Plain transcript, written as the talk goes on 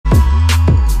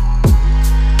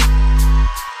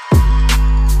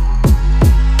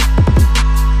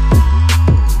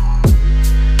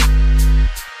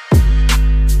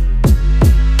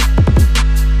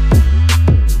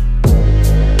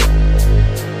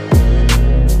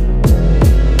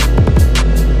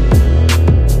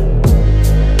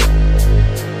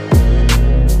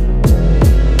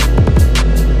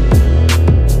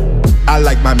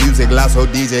loud, so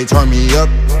DJ turn me up.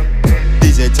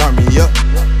 DJ turn me up.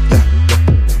 Yeah.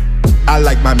 I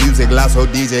like my music loud, so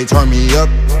DJ turn me up.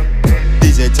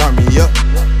 DJ turn me up.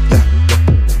 Yeah.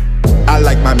 I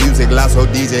like my music loud, so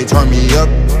DJ turn me up.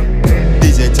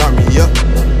 DJ turn me up.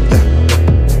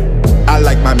 Yeah. I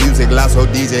like my music loud, so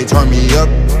DJ turn me up.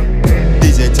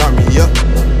 DJ turn me up.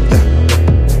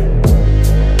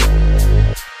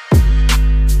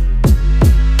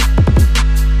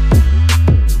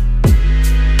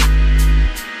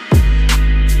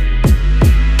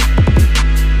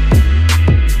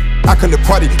 I come to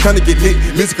party, come to get lit.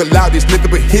 Music loud, it's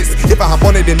nothing but hits. If I hop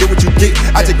on it, then know what you get.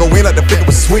 I just go in like the flip of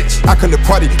a switch. I come to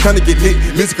party, come to get lit.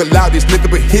 Music loud, it's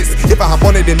nothing but hits. If I hop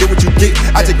on it, then know what you get.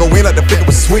 I just go in like the flip of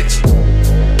a switch.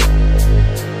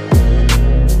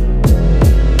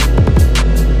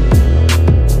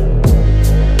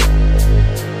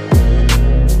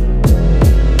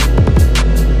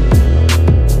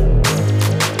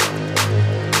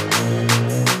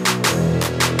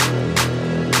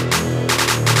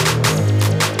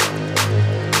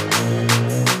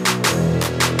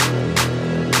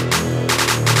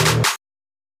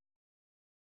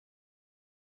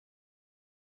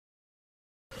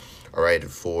 All right,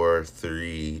 4,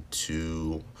 3,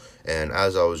 2, and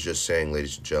as I was just saying,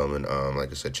 ladies and gentlemen,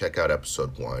 like I said, check out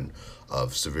episode 1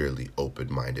 of Severely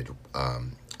Open-Minded.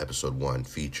 Episode 1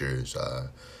 features a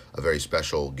very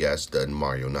special guest,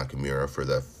 Mario Nakamura, for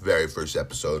the very first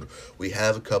episode. We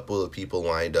have a couple of people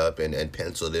lined up and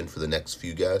penciled in for the next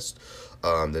few guests.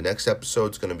 The next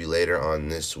episode's going to be later on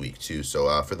this week, too.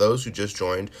 So for those who just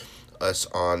joined us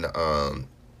on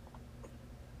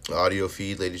audio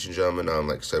feed, ladies and gentlemen,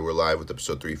 like I said, we're live with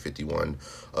episode 351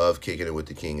 of Kicking It With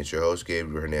The King. It's your host,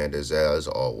 Gabriel Hernandez, as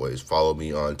always. Follow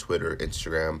me on Twitter,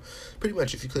 Instagram. Pretty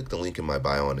much, if you click the link in my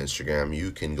bio on Instagram,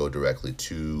 you can go directly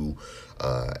to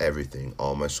everything,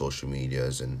 all my social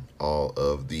medias, and all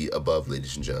of the above,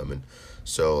 ladies and gentlemen.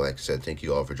 So, like I said, thank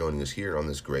you all for joining us here on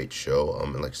this great show.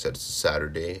 And like I said, it's a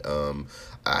Saturday.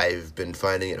 I've been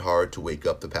finding it hard to wake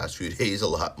up the past few days a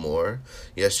lot more.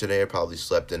 Yesterday, I probably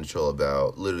slept until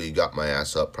about, literally got my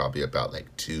ass up probably about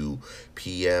like 2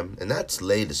 p.m. And that's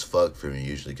late as fuck for me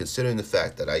usually, considering the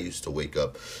fact that I used to wake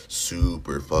up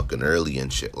super fucking early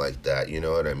and shit like that. You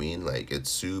know what I mean? Like, it's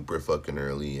super fucking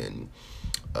early, and,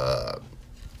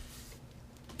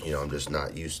 you know, I'm just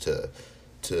not used to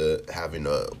having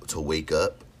to wake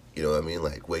up, you know what I mean?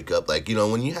 Like, wake up, like, you know,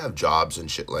 when you have jobs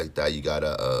and shit like that, you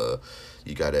gotta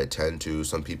attend to.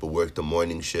 Some people work the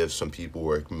morning shift, some people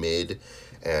work mid,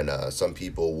 and some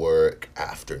people work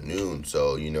afternoon.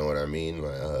 So, you know what I mean?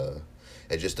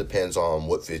 It just depends on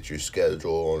what fits your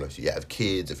schedule, and if you have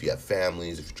kids, if you have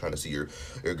families, if you're trying to see your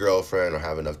girlfriend or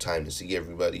have enough time to see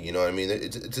everybody, you know what I mean?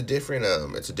 It's a different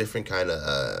kind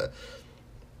of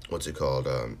what's it called?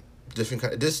 Different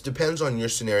kind. This depends on your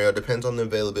scenario, depends on the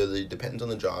availability, depends on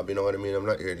the job. You know what I mean? I'm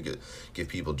not here to give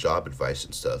people job advice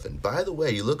and stuff. And by the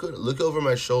way, you look over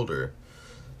my shoulder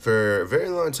for a very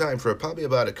long time, for probably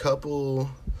about a couple,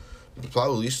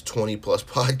 probably at least 20 plus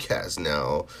podcasts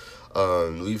now.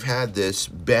 We've had this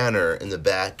banner in the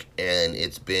back, and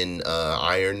it's been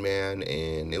Iron Man,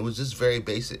 and it was just very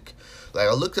basic. Like,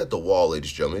 I looked at the wall,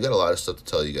 ladies and gentlemen. We got a lot of stuff to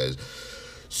tell you guys.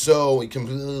 So we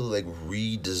completely like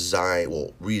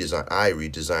redesigned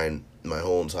my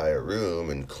whole entire room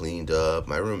and cleaned up.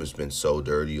 My room has been so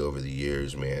dirty over the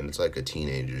years, man. It's like a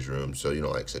teenager's room. So, you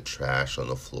know, like I said, trash on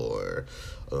the floor,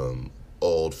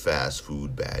 old fast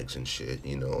food bags and shit,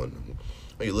 you know. And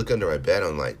when you look under my bed,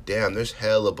 I'm like, damn, there's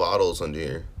hella bottles under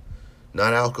here.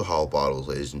 Not alcohol bottles,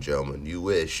 ladies and gentlemen. You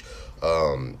wish.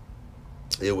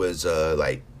 It was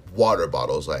like water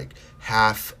bottles, like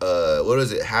half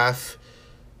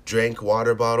drank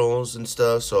water bottles and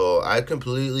stuff. So I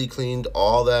completely cleaned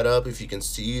all that up. If you can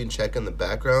see and check in the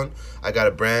background, I got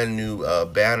a brand new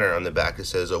banner on the back that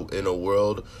says, in a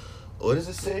world, what does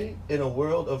it say? In a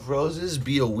world of roses,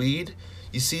 be a weed.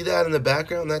 You see that in the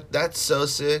background? That's so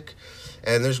sick.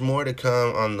 And there's more to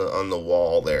come on the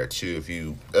wall there too. If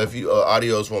you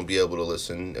audios won't be able to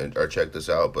listen or check this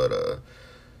out, but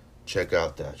check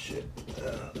out that shit.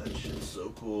 That shit's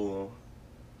so cool.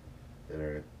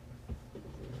 There.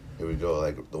 Here we go,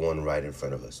 like the one right in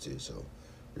front of us too. So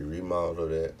we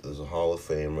remodeled it. There's a Hall of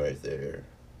Fame right there.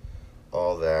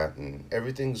 All that, and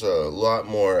everything's a lot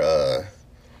more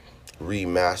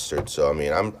remastered. So I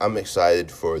mean, I'm excited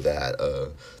for that.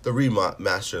 The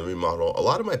remaster and remodel. A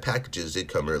lot of my packages did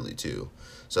come early too.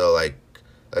 So like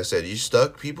I said,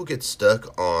 people get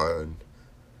stuck on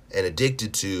and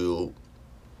addicted to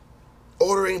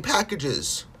ordering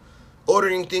packages,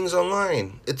 ordering things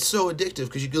online. It's so addictive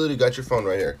because you literally got your phone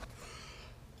right here.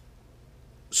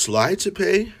 slide to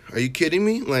pay? Are you kidding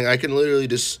me? Like, I can literally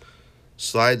just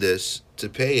slide this to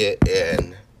pay it,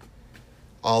 and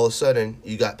all of a sudden,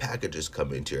 you got packages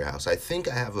coming to your house. I think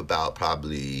I have about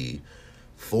probably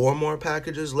 4 more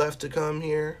packages left to come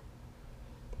here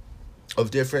of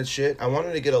different shit. I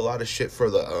wanted to get a lot of shit for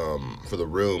the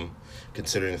room,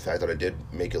 considering the fact that I did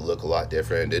make it look a lot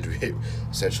different. I did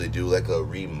essentially do like a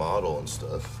remodel and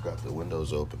stuff. Got the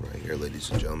windows open right here,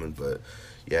 ladies and gentlemen. But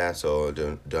yeah, so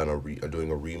I'm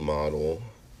doing a remodel,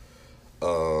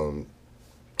 and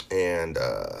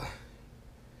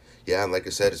yeah, and like I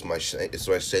said, it's my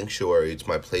sanctuary. It's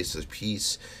my place of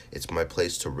peace. It's my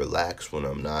place to relax when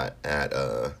I'm not at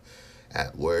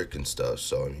work and stuff.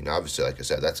 So, I mean, obviously, like I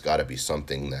said, that's got to be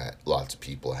something that lots of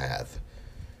people have.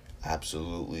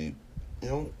 Absolutely,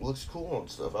 looks cool and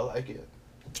stuff. I like it.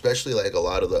 Especially, like, a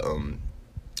lot of the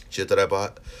shit that I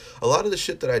bought. A lot of the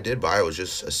shit that I did buy was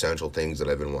just essential things that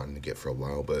I've been wanting to get for a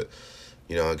while. But,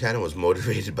 I kind of was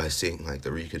motivated by seeing, like,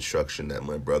 the reconstruction that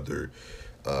my brother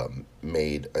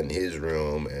made in his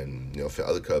room, and, for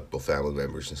other couple family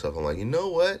members and stuff. I'm like, you know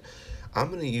what? I'm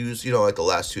going to use, like the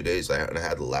last 2 days, I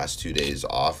had the last 2 days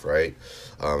off, right?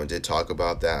 I did talk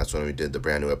about that. That's when we did the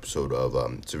brand new episode of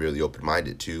Severely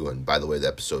Open-Minded 2. And by the way, the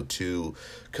episode 2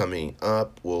 coming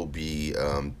up will be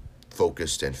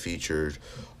focused and featured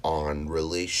on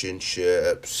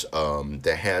relationships,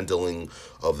 the handling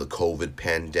of the COVID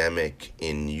pandemic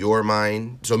in your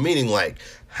mind. So meaning like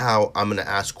how I'm going to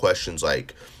ask questions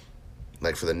like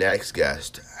for the next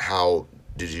guest, how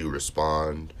did you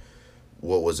respond?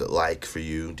 What was it like for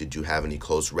you? Did you have any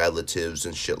close relatives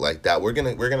and shit like that? We're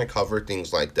gonna cover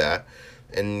things like that,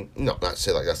 and not to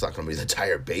say like that's not gonna be the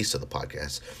entire base of the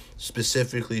podcast.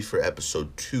 Specifically for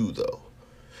episode 2, though,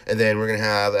 and then we're gonna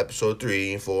have episode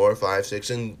 3, 4, 5, 6,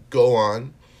 and go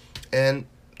on, and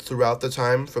throughout the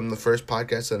time from the first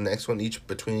podcast to the next one,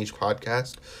 between each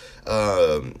podcast,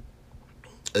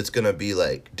 it's gonna be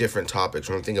like different topics.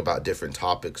 We're gonna think about different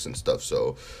topics and stuff.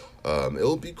 So.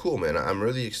 It'll be cool, man. I'm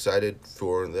really excited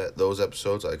for those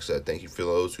episodes. Like I said, thank you for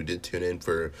those who did tune in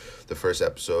for the first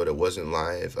episode. It wasn't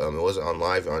live. It wasn't on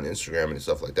live on Instagram and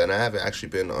stuff like that. And I haven't actually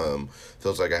been,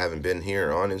 feels like I haven't been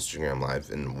here on Instagram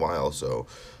live in a while. So,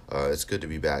 it's good to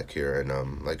be back here.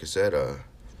 And, like I said,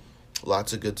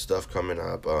 lots of good stuff coming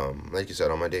up. Like you said,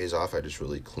 on my days off, I just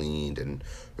really cleaned and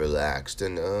relaxed.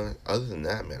 And other than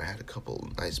that, man, I had a couple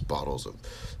nice bottles of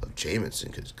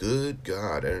Jameson. Because good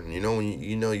God, and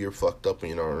when you're fucked up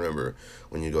when you don't remember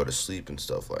when you go to sleep and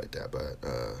stuff like that. But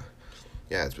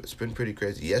yeah, it's been pretty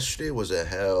crazy. Yesterday was a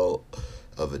hell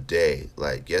of a day.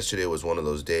 Like yesterday was one of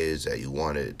those days that you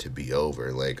wanted it to be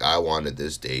over. Like I wanted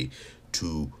this day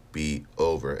to be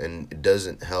over, and it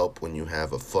doesn't help when you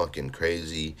have a fucking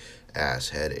crazy ass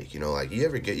headache. Like you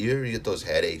ever get those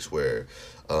headaches where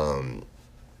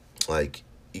like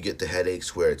you get the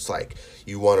headaches where it's like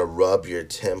you want to rub your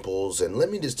temples. And let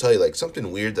me just tell you, like,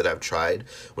 something weird that I've tried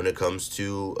when it comes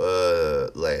to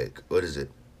like, what is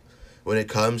it, when it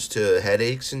comes to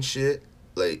headaches and shit,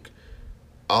 like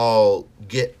I'll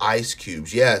get ice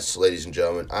cubes. Yes, ladies and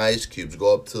gentlemen, ice cubes.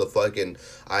 Go up to the fucking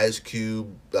ice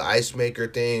cube, the ice maker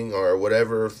thing, or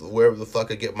whatever, wherever the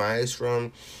fuck I get my ice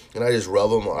from, and I just rub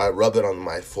them. I rub it on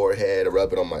my forehead, I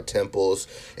rub it on my temples,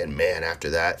 and man, after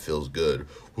that, it feels good.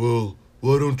 Well,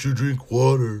 why don't you drink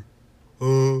water?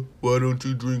 Why don't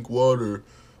you drink water?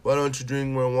 Why don't you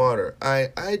drink more water?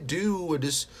 I do.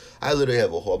 I literally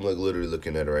have a whole, I'm like literally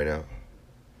looking at it right now.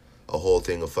 A whole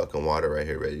thing of fucking water right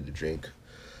here ready to drink.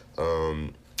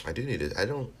 I do need it. I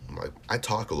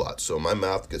talk a lot, so my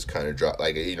mouth gets kind of dry.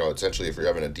 Like, essentially if you're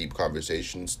having a deep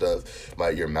conversation and stuff,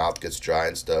 your mouth gets dry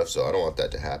and stuff, so I don't want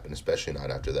that to happen, especially not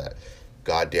after that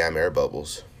goddamn air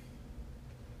bubbles.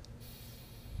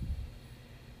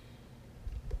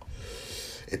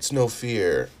 It's no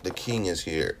fear. The king is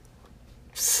here.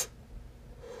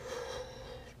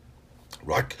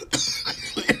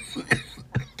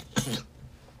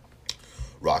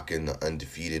 Rocking the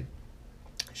undefeated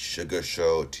Sugar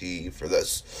Show tea for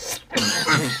this.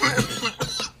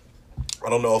 I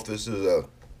don't know if this is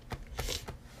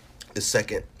the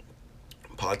second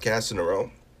podcast in a row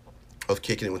of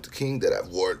Kicking It with the King that I've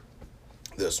worn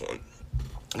this one.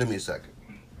 Give me a second.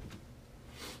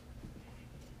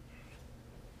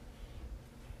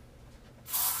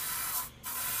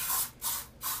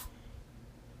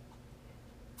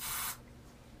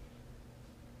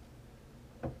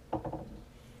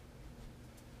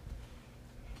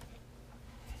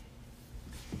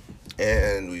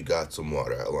 And we got some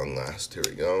water at long last. Here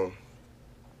we go.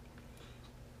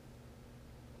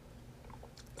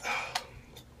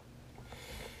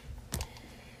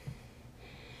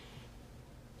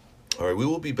 worry. We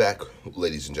will be back,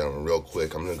 ladies and gentlemen, real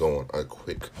quick. I'm going to go on a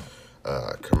quick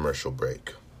commercial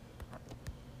break.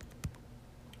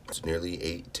 It's nearly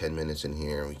 8-10 minutes in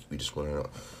here. We just went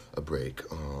a break.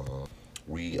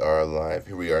 We are live.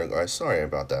 Here we are. Sorry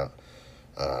about that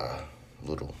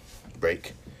little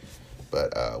break.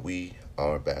 But we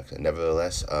are back.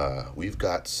 Nevertheless, we've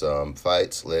got some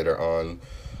fights later on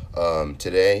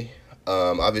today.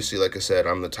 Obviously, like I said,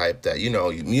 I'm the type that, you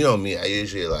know me, I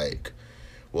usually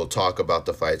will talk about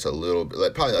the fights a little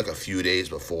bit, probably a few days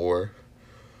before.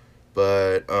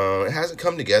 But it hasn't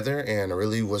come together, and I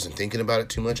really wasn't thinking about it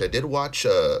too much. I did watch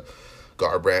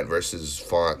Garbrandt versus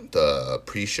Font, the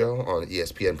pre-show on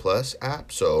ESPN Plus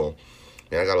app, so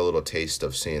I got a little taste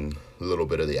of seeing a little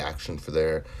bit of the action for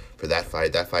that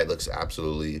fight. That fight looks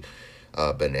absolutely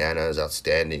bananas,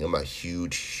 outstanding. I'm a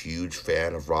huge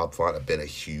fan of Rob Font. I've been a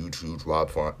huge Rob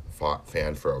Font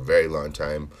fan for a very long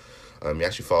time. He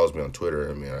actually follows me on Twitter.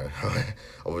 I mean, I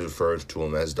always refer to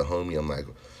him as the homie. I'm like,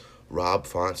 Rob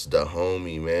Font's the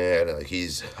homie, man. Like,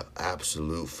 he's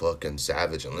absolute fucking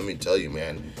savage. And let me tell you,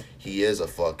 man, he is a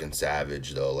fucking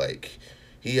savage, though. Like,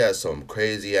 he has some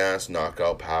crazy ass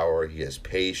knockout power. He has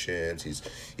patience.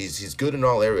 He's good in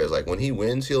all areas. Like, when he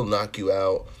wins, he'll knock you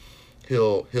out.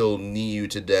 He'll knee you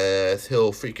to death.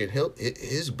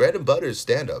 His bread and butter is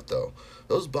stand up, though.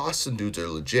 Those Boston dudes are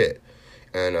legit.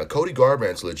 And Cody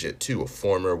Garbrandt's legit, too, a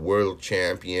former world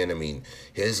champion. I mean,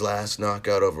 his last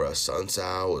knockout over a Sun Tzu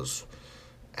was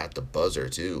at the buzzer,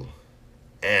 too.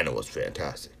 And it was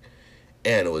fantastic.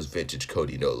 And it was vintage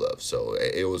Cody No Love. So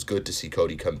it was good to see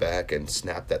Cody come back and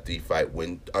snap that three-fight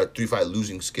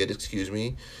losing skid,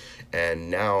 And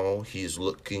now he's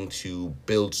looking to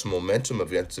build some momentum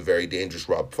against a very dangerous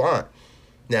Rob Font.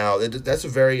 Now, that's a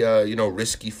very,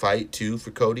 risky fight, too,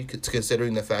 for Cody,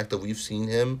 considering the fact that we've seen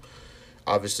him.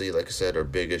 Obviously, like I said, our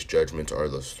biggest judgments are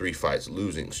those 3 fights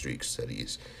losing streaks that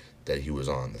he was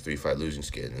on, the 3-fight losing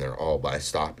skid, and they're all by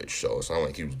stoppage. So it's not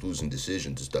like he was losing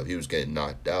decisions and stuff. He was getting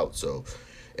knocked out. So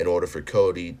in order for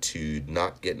Cody to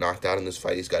not get knocked out in this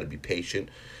fight, he's got to be patient.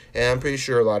 And I'm pretty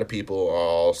sure a lot of people are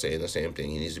all saying the same thing.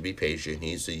 He needs to be patient.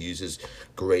 He needs to use his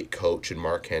great coach in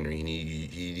Mark Henry. He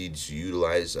needs to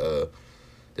utilize the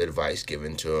advice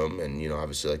given to him. And,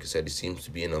 obviously, like I said, he seems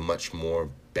to be in a much more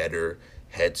better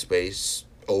headspace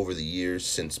over the years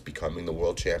since becoming the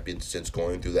world champion, since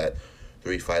going through that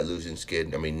 3-fight losing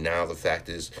skid. I mean, now the fact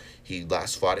is he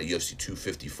last fought at UFC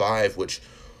 255, which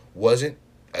wasn't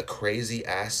a crazy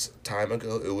ass time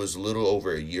ago. It was a little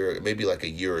over a year, maybe a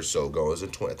year or so ago. It was I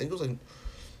think it was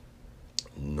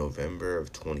November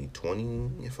of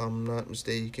 2020, if I'm not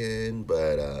mistaken.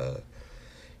 But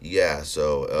yeah,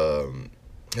 so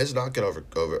his knockout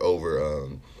over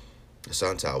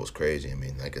Sun Tzu was crazy. I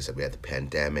mean, like I said, we had the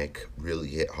pandemic really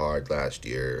hit hard last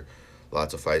year.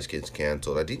 Lots of fights gets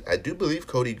canceled. I do believe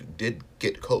Cody did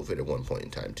get COVID at one point in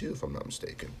time, too, if I'm not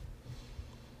mistaken.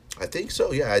 I think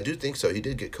so. Yeah, I do think so. He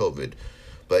did get COVID.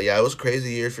 But, yeah, it was a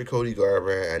crazy year for Cody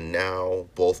Garbrandt, and now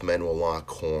both men will lock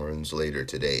horns later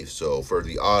today. So, for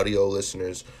the audio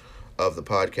listeners of the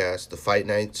podcast, the fight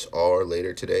nights are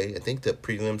later today. I think the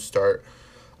prelims start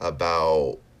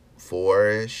about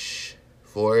 4-ish.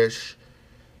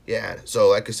 Yeah, so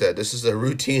like I said, this is a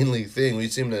routinely thing. We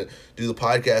seem to do the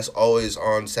podcast always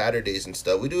on Saturdays and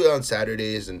stuff. We do it on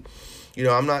Saturdays, and,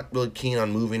 I'm not really keen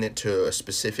on moving it to a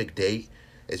specific date.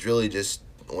 It's really just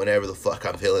whenever the fuck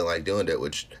I'm feeling like doing it,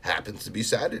 which happens to be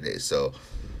Saturdays. So,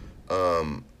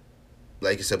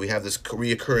 like I said, we have this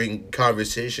reoccurring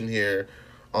conversation here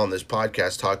on this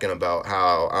podcast talking about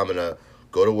how I'm going to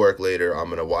go to work later. I'm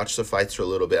going to watch the fights for a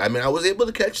little bit. I mean, I was able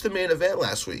to catch the main event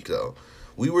last week, though.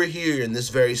 We were here in this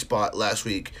very spot last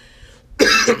week,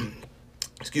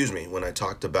 excuse me, when I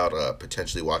talked about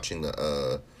potentially watching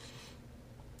the,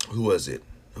 who was it?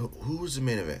 Who was the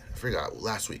main event? I forgot.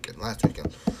 Last weekend. Why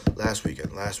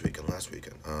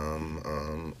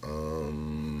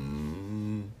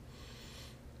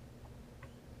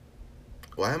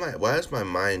is my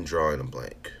mind drawing a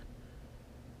blank?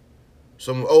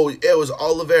 It was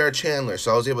Oliveira Chandler,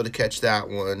 so I was able to catch that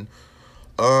one.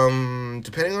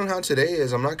 Depending on how today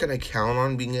is, I'm not going to count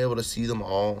on being able to see them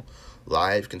all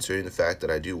live, considering the fact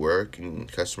that I do work in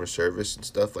customer service and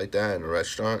stuff like that in a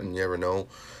restaurant, and you never know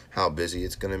how busy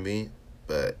it's going to be.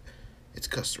 But it's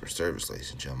customer service,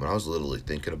 ladies and gentlemen. I was literally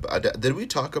thinking about... Did we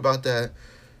talk about that?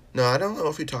 No, I don't know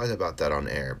if we talked about that on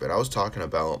air, but I was talking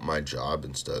about my job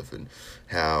and stuff and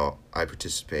how I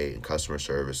participate in customer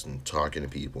service and talking to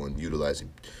people and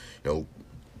utilizing,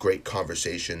 great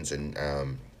conversations and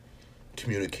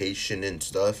communication and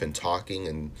stuff and talking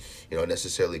and,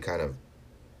 necessarily kind of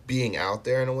being out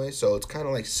there in a way. So it's kind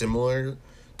of like similar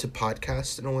to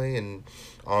podcast in a way, and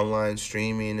online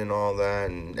streaming and all that,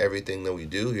 and everything that we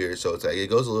do here. So it's like it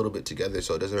goes a little bit together,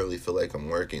 so it doesn't really feel like I'm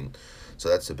working. So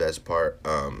that's the best part.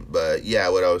 But yeah,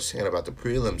 what I was saying about the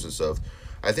prelims and stuff,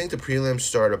 I think the prelims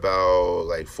start about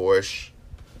like 4ish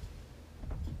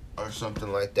or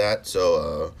something like that.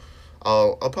 So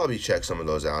I'll probably check some of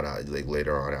those out like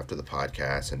later on after the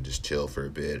podcast and just chill for a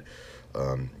bit.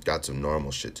 Got some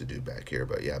normal shit to do back here,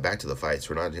 but yeah, back to the fights.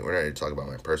 We're not here to talk about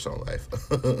my personal life.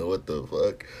 What the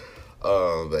fuck?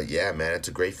 But yeah, man, it's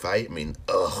a great fight. I mean,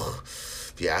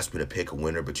 if you ask me to pick a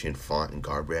winner between Font and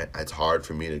Garbrandt, it's hard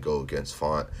for me to go against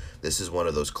Font. This is one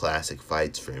of those classic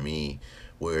fights for me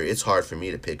where it's hard for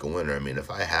me to pick a winner. I mean,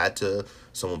 if I had to,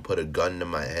 someone put a gun to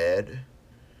my head,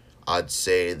 I'd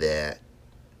say that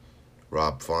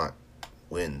Rob Font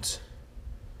wins.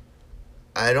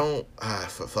 I don't,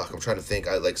 fuck, I'm trying to think.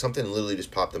 Like, something literally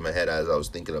just popped in my head as I was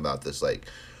thinking about this. Like,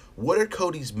 what are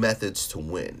Cody's methods to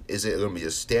win? Is it going to be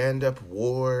a stand-up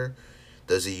war?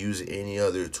 Does he use any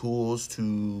other tools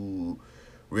to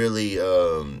really,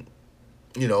 you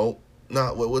know,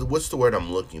 not, what's the word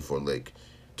I'm looking for? Like,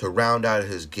 to round out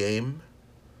his game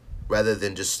rather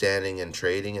than just standing and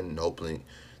trading and hoping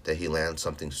that he lands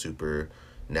something super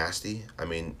nasty. I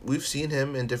mean, we've seen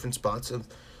him in different spots of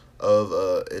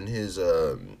in his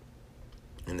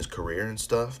career and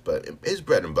stuff, but his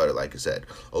bread and butter, like I said,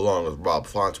 along with Rob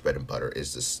Font's bread and butter,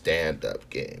 is the stand-up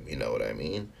game. You know what I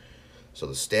mean? So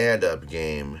the stand-up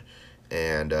game,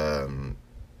 and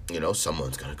you know,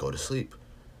 someone's gonna go to sleep,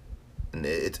 and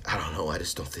I don't know. I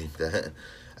just don't think that.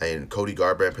 I mean, Cody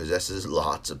Garbrandt possesses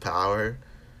lots of power,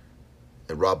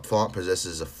 and Rob Font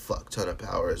possesses a fuck ton of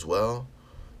power as well.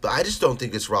 But I just don't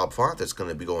think it's Rob Font that's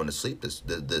gonna be going to sleep this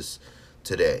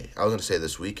today. I was gonna say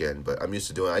this weekend, but I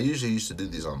usually used to do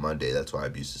these on Monday. That's why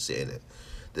I'm used to saying it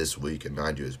this week. And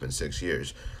mind you, it's been 6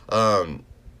 years.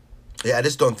 Yeah, I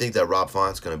just don't think that Rob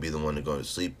Font's gonna be the one to go to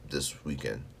sleep this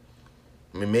weekend.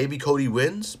 I mean, maybe Cody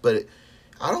wins, but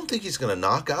I don't think he's gonna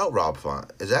knock out Rob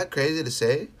Font. Is that crazy to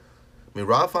say? I mean,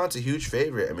 Rob Font's a huge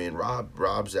favorite. I mean,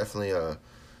 Rob's definitely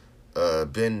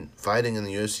been fighting in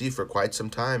the UFC for quite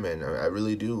some time, and I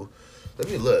really do. Let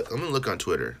me look. I'm gonna look on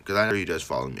Twitter because I know he does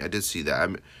follow me. I did see that.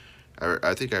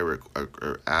 I think I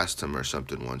asked him or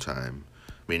something one time.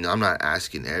 I mean, I'm not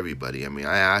asking everybody. I mean,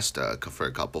 I asked for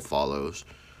a couple follows,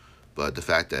 but the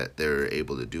fact that they're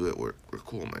able to do it, we're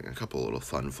cool. Man, a couple little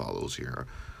fun follows here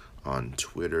on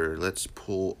Twitter. Let's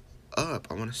pull up.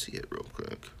 I want to see it real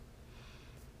quick.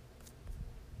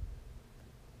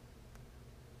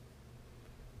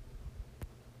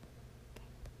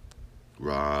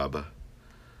 Rob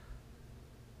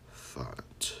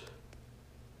Font.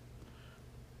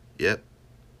 Yep.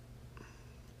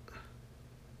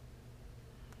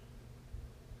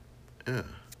 Yeah.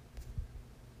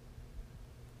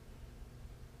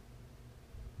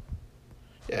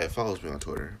 Yeah, it follows me on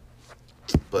Twitter.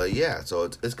 But yeah, so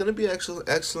it's gonna be an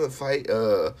excellent fight.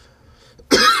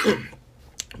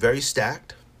 Very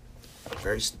stacked.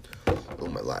 Oh,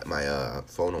 my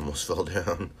phone almost fell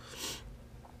down.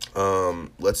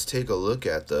 Let's take a look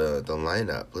at the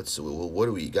lineup. Let's see, what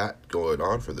do we got going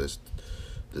on for this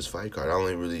fight card? I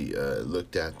only really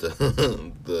looked at the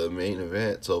the main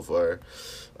event so far.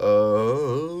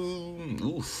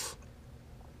 Oof.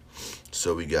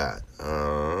 So we got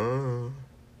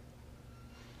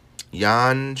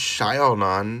Yan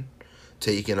Xiaonan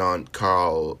taking on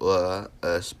Carl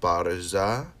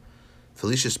Esparza.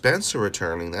 Felicia Spencer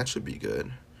returning. That should be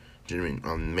good. I mean,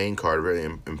 on the main card, very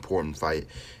important fight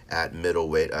at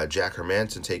middleweight. Jack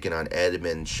Hermanson taking on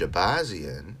Edmund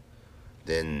Shabazian.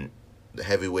 Then the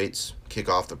heavyweights kick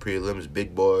off the prelims.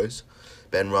 Big boys.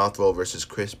 Ben Rothwell versus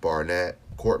Chris Barnett.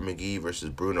 Court McGee versus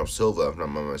Bruno Silva, if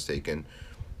I'm not mistaken.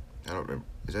 I don't remember.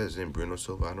 Is that his name, Bruno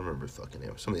Silva? I don't remember the fucking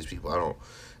name. Some of these people,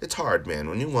 It's hard, man.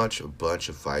 When you watch a bunch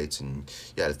of fights and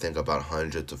you got to think about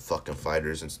hundreds of fucking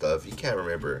fighters and stuff, you can't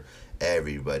remember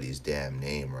everybody's damn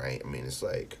name, right? I mean, it's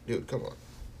like, dude, come on.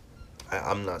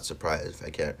 I'm not surprised if I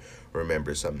can't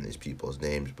remember some of these people's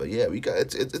names. But yeah,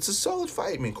 it's a solid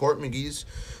fight. I mean, Court McGee's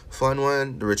fun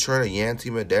one. The return of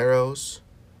Yancy Medeiros.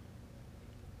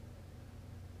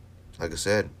 Like I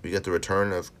said, we got the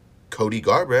return of Cody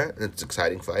Garbrandt. It's an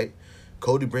exciting fight.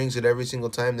 Cody brings it every single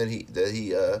time that he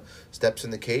steps in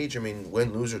the cage. I mean,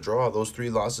 win, lose, or draw, those 3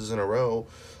 losses in a row.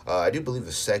 I do believe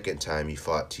the second time he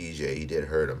fought TJ, he did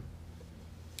hurt him.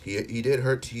 He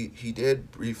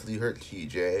did briefly hurt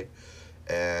TJ.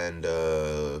 And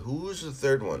who was the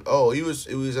third one? Oh, it was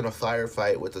in a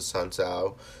firefight with the Sun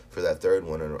Tzu for that third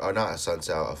one, or not a Sun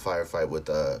Tzu, a firefight with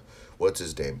what's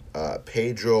his name?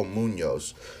 Pedro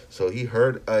Munoz. So he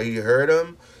hurt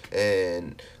him,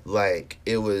 and like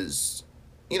it was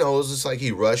you know, it was just like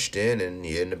he rushed in and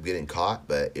he ended up getting caught,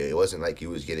 but it wasn't like he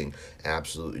was getting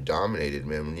absolutely dominated,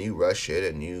 man. When you rush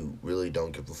it and you really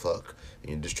don't give a fuck,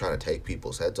 and you're just trying to take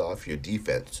people's heads off, your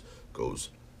defense goes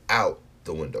out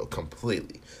the window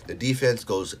completely. The defense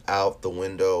goes out the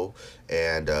window,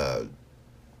 and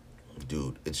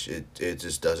dude, it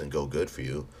just doesn't go good for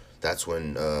you. That's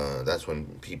when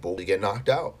people get knocked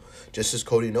out, just as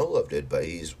Cody No Love did. But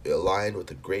he's aligned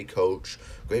with a great coach,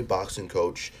 great boxing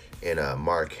coach, in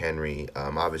Mark Henry.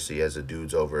 Obviously, as the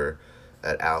dudes over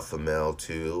at Alpha Male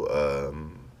too.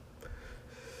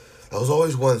 That was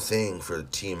always one thing for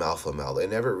Team Alpha Male. They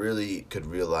never really could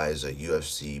realize a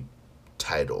UFC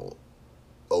title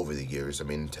over the years. I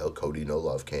mean, until Cody No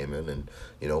Love came in, and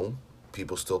you know,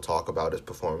 people still talk about his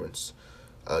performance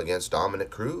against Dominic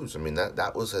Cruz. I mean,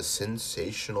 that was a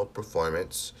sensational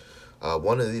performance.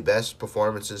 One of the best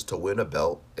performances to win a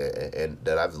belt and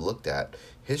that I've looked at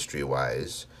history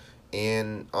wise.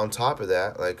 And on top of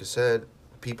that, like I said,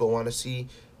 people want to see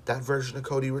that version of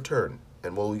Cody return.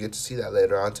 And will we get to see that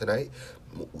later on tonight?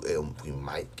 We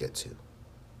might get to.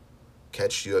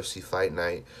 Catch UFC Fight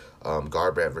Night,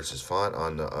 Garbrandt versus Font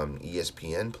on the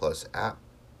ESPN Plus app.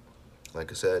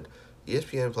 Like I said,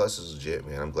 ESPN Plus is legit,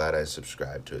 man. I'm glad I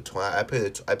subscribed to it. I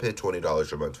paid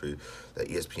 $20 a month for the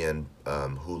ESPN,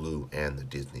 Hulu, and the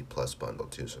Disney Plus bundle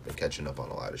too. So I've been catching up on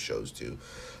a lot of shows too.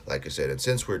 Like I said, and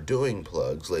since we're doing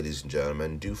plugs, ladies and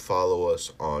gentlemen, do follow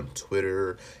us on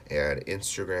Twitter and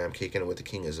Instagram. Kicking It With The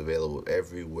King is available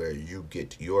everywhere you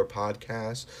get your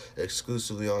podcasts,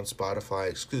 exclusively on Spotify,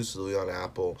 exclusively on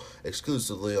Apple,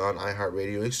 exclusively on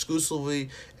iHeartRadio, exclusively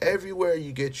everywhere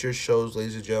you get your shows,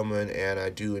 ladies and gentlemen. And I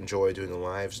do enjoy doing the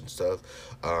lives and stuff.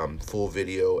 Full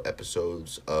video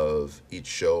episodes of each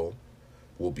show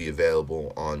will be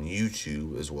available on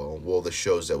YouTube as well. Well, the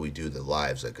shows that we do, the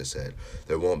lives, like I said,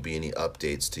 there won't be any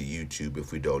updates to YouTube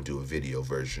if we don't do a video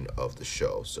version of the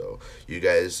show. So you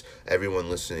guys, everyone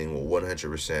listening, will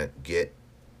 100% get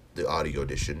the audio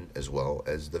edition as well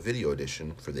as the video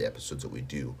edition for the episodes that we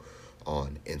do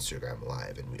on Instagram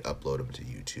Live, and we upload them to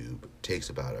YouTube. It takes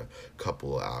about a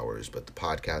couple of hours, but the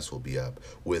podcast will be up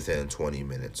within 20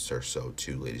 minutes or so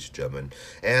too, ladies and gentlemen.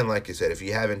 And like I said, if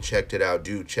you haven't checked it out,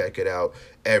 do check it out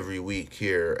every week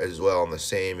here as well on the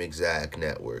same exact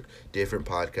network. Different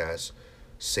podcasts,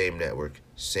 same network,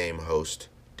 same host,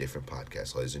 different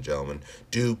podcast, ladies and gentlemen.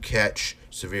 Do catch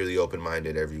Severely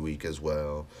Open-Minded every week as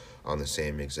well on the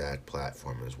same exact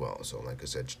platform as well. So like I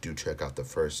said, do check out the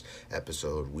first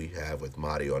episode we have with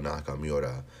Mario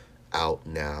Nakamura, out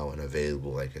now and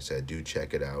available. Like I said, do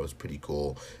check it out. It was pretty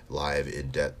cool. Live,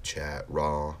 in-depth chat,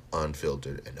 raw,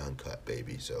 unfiltered, and uncut,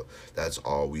 baby. So that's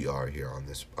all we are here on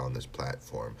this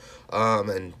platform.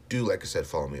 And do, like I said,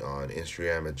 follow me on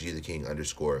Instagram at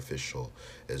GTheKing_official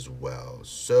as well.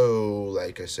 So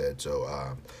like I said,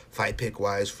 fight pick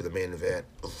wise for the main event,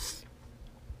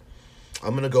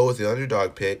 I'm going to go with the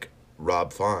underdog pick,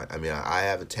 Rob Font. I mean, I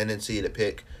have a tendency to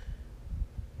pick,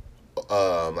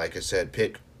 like I said,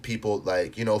 pick people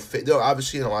like, you know, they're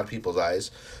obviously in a lot of people's eyes,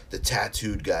 the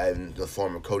tattooed guy in the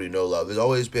form of Cody No Love has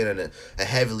always been a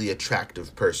heavily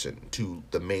attractive person to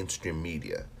the mainstream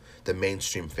media, the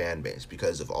mainstream fan base,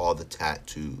 because of all the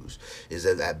tattoos, is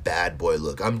that bad boy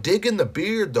look. I'm digging the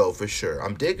beard though, for sure.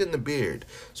 I'm digging the beard,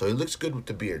 so he looks good with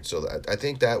the beard. So I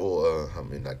think that will, I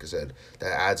mean, like I said,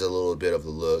 that adds a little bit of the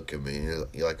look. I mean,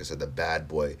 like I said, the bad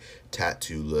boy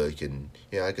tattoo look, and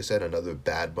like I said, another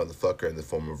bad motherfucker in the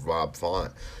form of Rob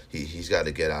Font. He's got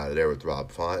to get out of there with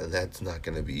Rob Font, and that's not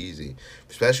going to be easy,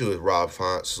 especially with Rob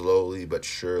Font slowly but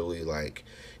surely, like,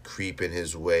 creeping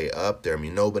his way up there. I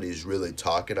mean, nobody's really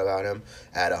talking about him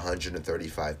at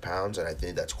 135 pounds, and I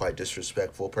think that's quite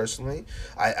disrespectful personally.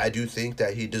 I do think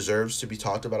that he deserves to be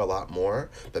talked about a lot more,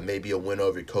 but maybe a win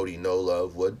over Cody No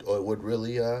Love would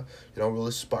really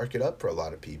really spark it up for a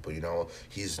lot of people.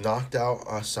 He's knocked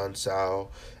out Sun Tzu,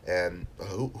 and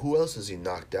who else has he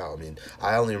knocked out? I mean,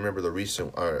 I only remember the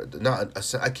recent,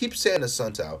 I keep saying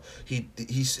Sun Tzu.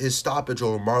 His stoppage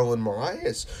over Marlon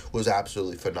Moraes was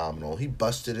absolutely phenomenal. He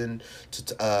busted into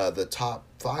the top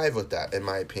 5 with that, in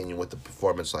my opinion, with the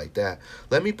performance like that.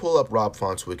 Let me pull up Rob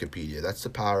Font's Wikipedia. That's the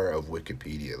power of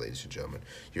Wikipedia, ladies and gentlemen.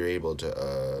 You're able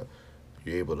to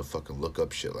fucking look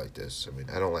up shit like this. I mean,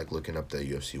 I don't like looking up the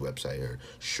UFC website or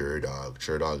Sherdog.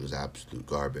 Sherdog is absolute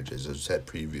garbage, as I've said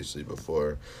previously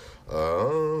before.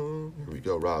 Here we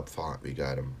go, Rob Font. We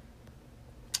got him.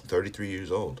 33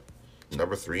 years old.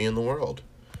 Number 3 in the world.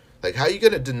 Like, how you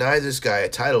going to deny this guy a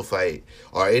title fight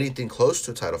or anything close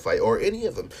to a title fight or any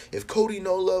of them? If Cody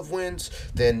No Love wins,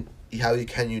 then how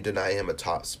can you deny him a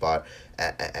top spot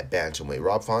at bantamweight?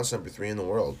 Rob Font's number 3 in the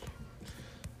world.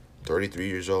 33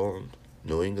 years old.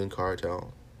 New England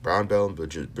Cartel. brown belt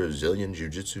in Brazilian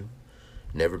Jiu-Jitsu.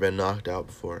 Never been knocked out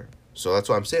before. So that's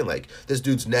why I'm saying, like, this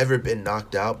dude's never been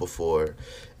knocked out before,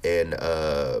 and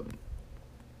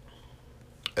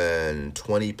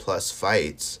 20 plus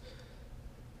fights.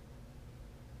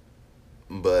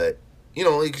 But, you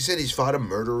know, like you said, he's fought a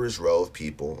murderer's row of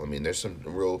people. I mean, there's some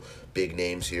real big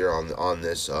names here on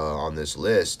this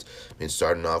list. I mean,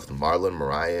 starting off with Marlon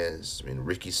Moraes. I mean,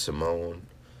 Ricky Simone,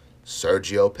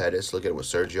 Sergio Pettis. Look at what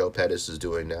Sergio Pettis is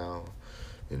doing now.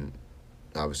 And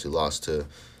obviously lost to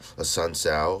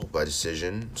Assunção by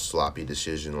decision, sloppy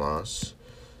decision loss.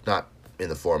 Not in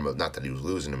the form of, not that he was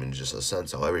losing, I mean, just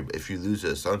Assunção. If you lose to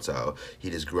Assunção, he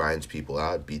just grinds people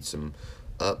out, beats them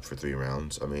up for 3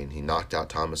 rounds. I mean, he knocked out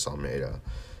Thomas Almeida,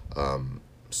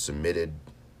 submitted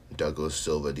Douglas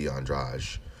Silva de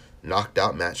Andrade, knocked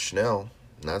out Matt Schnell.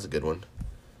 That's a good one.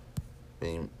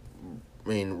 I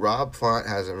mean, Rob Font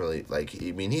hasn't really, like,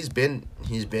 I mean, he's been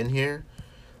here,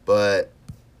 but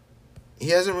he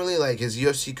hasn't really, like, his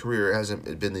UFC career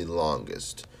hasn't been the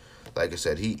longest. Like I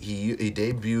said, he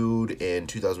debuted in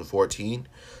 2014,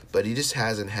 but he just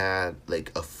hasn't had,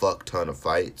 like, a fuck ton of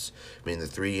fights. I mean, the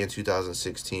 3 in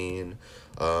 2016,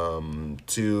 2 in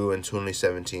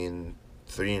 2017,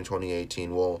 3 in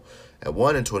 2018, well, and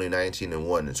 1 in 2019 and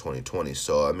 1 in 2020.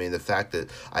 So, I mean, the fact that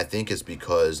I think it's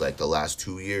because, like, the last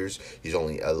 2 years, he's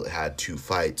only had 2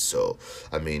 fights. So,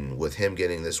 I mean, with him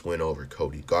getting this win over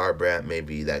Cody Garbrandt,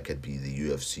 maybe that could be the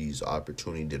UFC's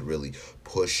opportunity to really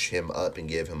push him up and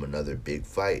give him another big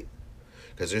fight.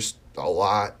 Because there's a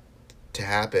lot to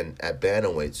happen at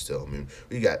bantamweight still. I mean,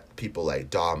 we got people like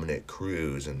Dominic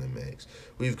Cruz in the mix.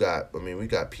 We got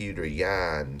Peter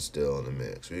Yan still in the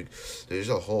mix. There's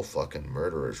a whole fucking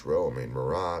murderer's row. I mean,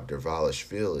 Merab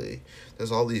Dvalishvili.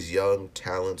 There's all these young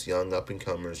talents, young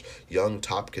up-and-comers, young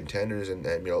top contenders, and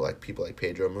you know, like people like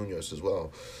Pedro Munoz as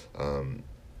well. I'm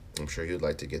sure he'd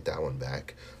like to get that one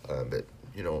back. But,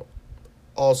 you know,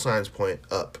 all signs point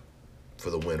up for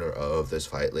the winner of this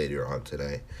fight later on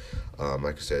today.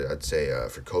 Like I said, I'd say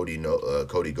for Cody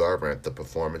Garbrandt, the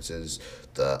performances,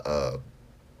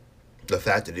 the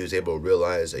fact that he was able to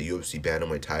realize a UFC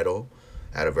bantamweight title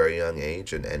at a very young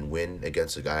age and win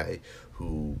against a guy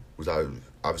who was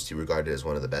obviously regarded as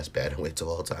one of the best bantamweights of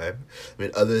all time. I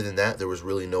mean, other than that, there was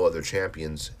really no other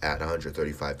champions at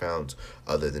 135 pounds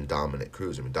other than Dominic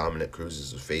Cruz. I mean, Dominic Cruz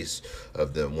is the face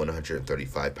of the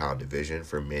 135-pound division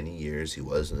for many years. He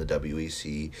was in the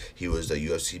WEC. He was the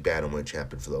UFC bantamweight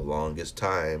champion for the longest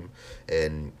time.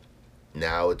 And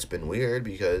now it's been weird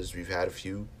because we've had a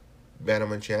few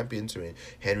bantamweight champions. I mean,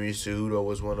 Henry Cejudo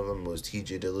was one of them. It was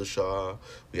TJ Dillashaw.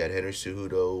 We had Henry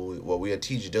Cejudo. Well, we had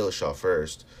TJ Dillashaw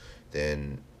first.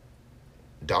 Then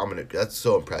Dominic. That's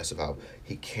so impressive how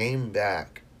he came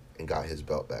back and got his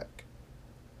belt back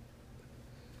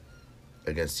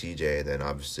against TJ. And then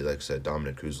obviously, like I said,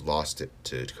 Dominic Cruz lost it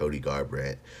to Cody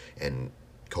Garbrandt. And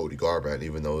Cody Garbrandt,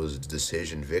 even though it was a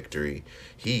decision victory,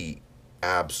 he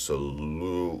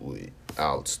absolutely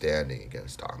outstanding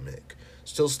against Dominic.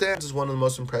 Still stands as one of the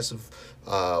most impressive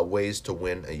ways to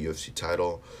win a UFC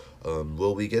title.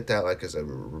 Will we get that? Like I said,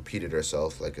 we repeated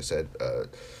ourselves. Like I said,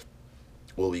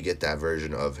 will we get that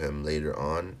version of him later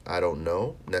on? I don't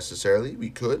know necessarily. We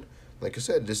could. Like I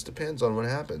said, it just depends on what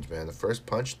happens, man. The first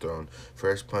punch thrown,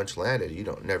 first punch landed. You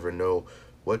don't never know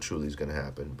what truly is going to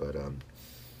happen. But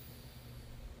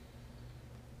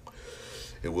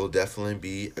it will definitely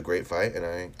be a great fight,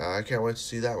 and I can't wait to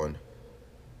see that one.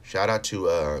 Shout out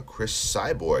to Chris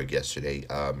Cyborg yesterday,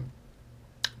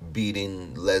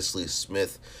 beating Leslie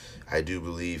Smith, I do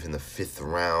believe, in the 5th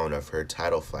round of her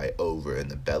title fight over in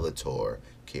the Bellator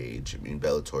cage. I mean,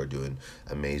 Bellator doing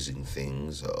amazing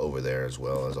things over there as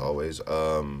well, as always.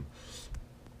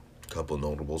 Couple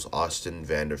notables. Austin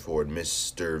Vanderford,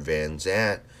 Mr. Van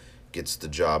Zant, gets the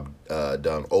job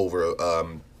done over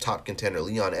top contender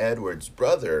Leon Edwards'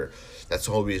 brother. That's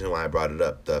the whole reason why I brought it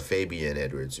up. The Fabian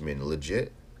Edwards. I mean,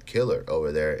 legit killer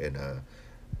over there in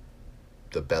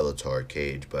the Bellator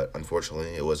cage, but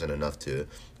unfortunately it wasn't enough to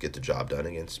get the job done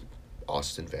against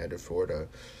Austin Vanderford.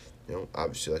 You know,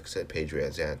 obviously, like I said, Paige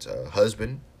Van Zant's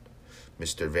husband,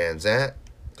 Mr. Van Zant.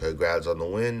 Congrats on the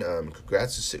win.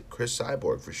 Congrats to Chris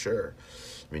Cyborg for sure.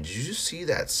 I mean, did you just see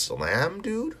that slam,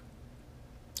 dude?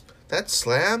 That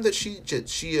slam that she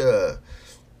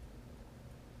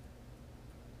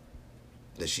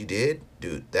did,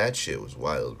 dude, that shit was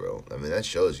wild, bro. I mean, that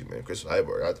shows you, man. Chris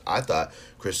Cyborg. I thought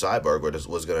Chris Cyborg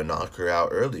was gonna knock her out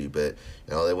early, but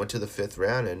you know they went to the 5th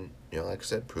round, and you know, like I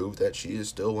said, proved that she is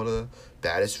still one of the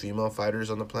baddest female fighters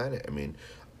on the planet. I mean,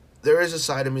 there is a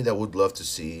side of me that would love to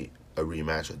see a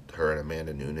rematch with her and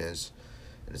Amanda Nunes.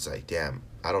 And it's like, damn,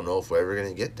 I don't know if we're ever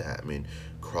gonna get that. I mean,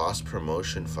 cross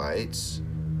promotion fights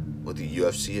with the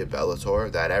UFC and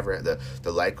Bellator,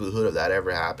 the likelihood of that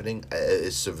ever happening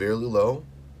is severely low.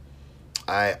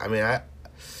 I mean,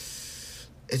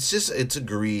 it's a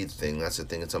greed thing. That's the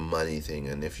thing. It's a money thing.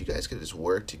 And if you guys could just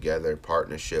work together,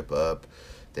 partnership up,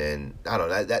 then I don't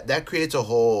know, that creates a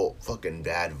whole fucking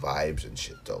bad vibes and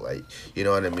shit though. Like, you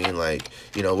know what I mean? Like,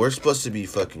 you know, we're supposed to be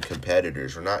fucking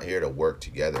competitors. We're not here to work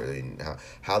together. I mean,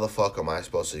 how the fuck am I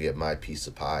supposed to get my piece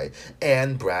of pie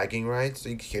and bragging rights? Are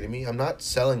you kidding me? I'm not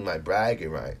selling my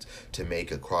bragging rights to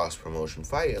make a cross promotion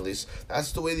fight. At least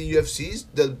that's the way the UFC's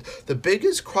the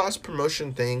biggest cross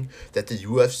promotion thing that the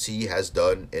UFC has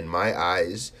done in my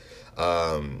eyes.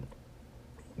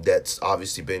 That's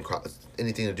obviously been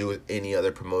anything to do with any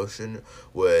other promotion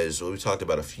was what we talked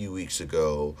about a few weeks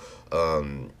ago.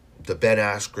 The Ben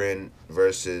Askren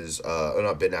versus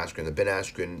not Ben Askren, the Ben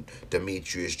Askren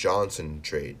Demetrius Johnson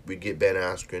trade. We get Ben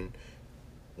Askren,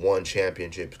 won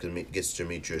championships, gets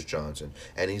Demetrius Johnson,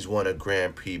 and he's won a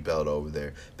Grand Prix belt over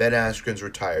there. Ben Askren's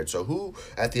retired, so who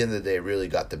at the end of the day really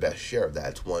got the best share of that?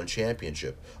 It's one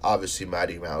championship. Obviously,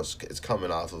 Mighty Mouse is coming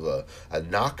off of a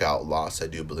knockout loss, I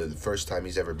do believe, the first time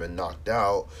he's ever been knocked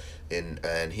out.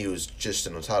 And he was just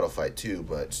in a title fight too,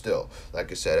 but still, like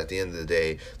I said, at the end of the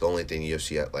day, the only thing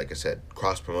UFC, like I said,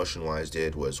 cross promotion wise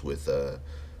did was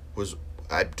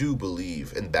I do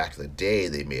believe in back in the day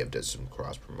they may have done some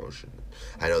cross promotion.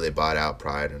 I know they bought out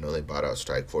Pride. I know they bought out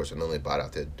Strikeforce. I know they bought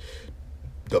out the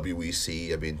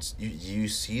WEC. I mean, you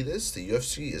see this? The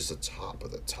UFC is the top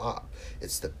of the top.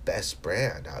 It's the best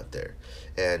brand out there.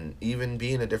 And even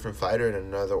being a different fighter in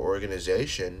another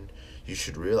organization, you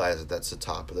should realize that that's the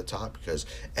top of the top because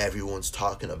everyone's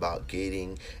talking about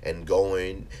gating and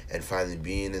going and finally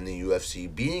being in the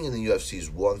UFC. Being in the UFC is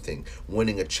one thing.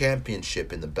 Winning a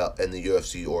championship in the belt and the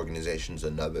UFC organization is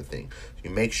another thing. You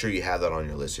make sure you have that on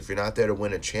your list. If you're not there to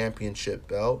win a championship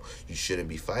belt, you shouldn't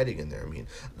be fighting in there. I mean,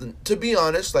 to be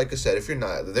honest, like I said, if you're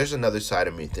not, there's another side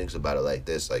of me thinks about it like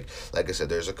this. Like I said,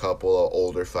 there's a couple of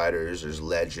older fighters, there's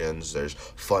legends, there's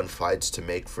fun fights to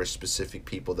make for specific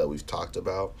people that we've talked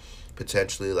about.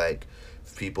 Potentially like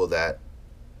people that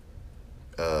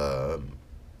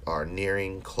are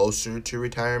nearing closer to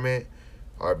retirement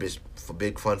are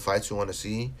big fun fights we want to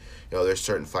see. You know, there's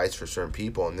certain fights for certain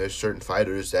people, and there's certain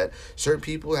fighters that certain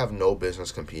people have no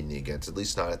business competing against, at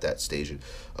least not at that stage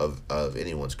of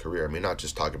anyone's career. I mean, not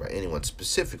just talking about anyone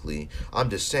specifically. I'm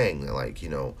just saying that, like, you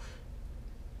know,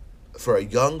 for a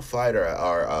young fighter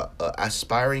or a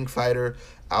aspiring fighter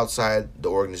outside the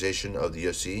organization of the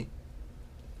UFC,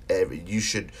 you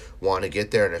should want to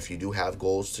get there, and if you do have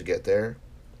goals to get there,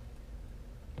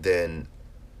 then,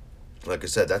 like I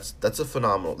said, that's a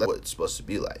phenomenal. That's what it's supposed to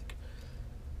be like.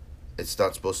 It's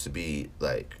not supposed to be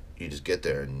like you just get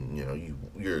there and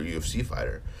you're a UFC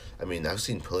fighter. I mean, I've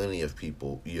seen plenty of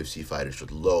UFC fighters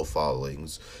with low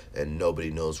followings, and nobody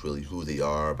knows really who they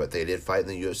are, but they did fight in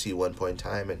the UFC at one point in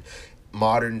time, and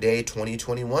modern day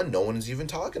 2021, no one is even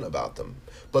talking about them.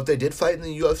 But they did fight in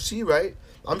the UFC, right?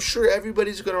 I'm sure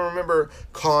everybody's going to remember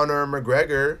Conor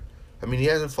McGregor. I mean, he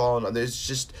hasn't fallen on. There's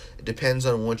just, it depends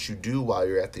on what you do while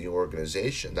you're at the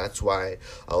organization. That's why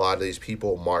a lot of these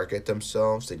people market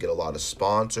themselves. They get a lot of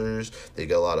sponsors. They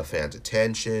get a lot of fans'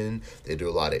 attention. They do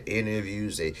a lot of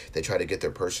interviews. They try to get their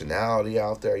personality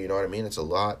out there. You know what I mean? It's a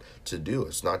lot to do.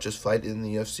 It's not just fighting in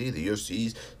the UFC. The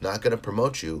UFC's not going to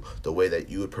promote you the way that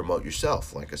you would promote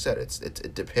yourself. Like I said,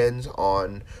 it depends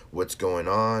on what's going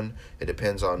on. It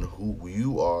depends on who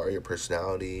you are, your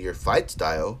personality, your fight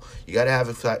style. You got to have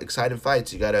exciting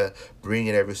fights. You got to bring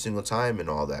it every single time and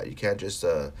all that. You can't just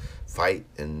fight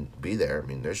and be there. I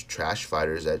mean, there's trash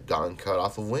fighters that gotten cut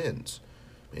off of wins.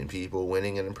 I mean, people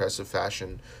winning in impressive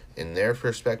fashion in their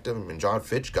perspective. I mean, John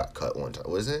Fitch got cut one time,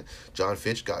 wasn't it? John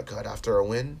Fitch got cut after a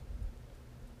win?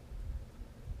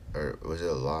 Or was it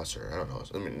a loss? Or I don't know.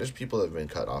 I mean, there's people that have been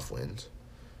cut off wins.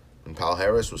 And Paul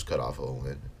Harris was cut off of a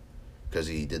win because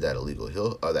he did that illegal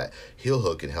heel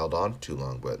hook and held on too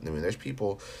long. But, I mean, there's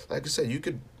people, like I said, you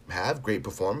could have great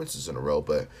performances in a row,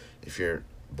 but if you're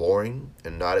boring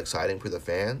and not exciting for the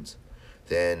fans,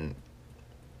 then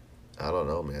I don't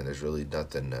know, man. There's really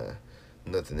nothing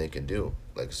they can do.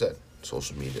 Like I said,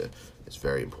 social media is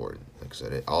very important. Like I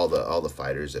said, all the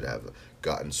fighters that have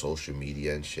gotten social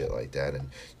media and shit like that and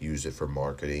use it for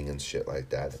marketing and shit like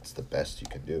that, that's the best you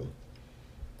can do.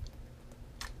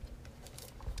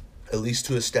 At least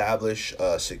to establish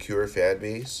a secure fan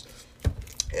base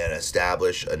and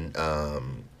establish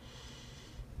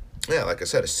like I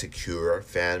said, a secure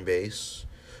fan base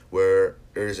where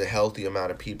there's a healthy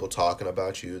amount of people talking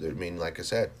about you. I mean, like I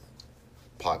said,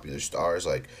 popular stars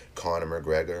like Conor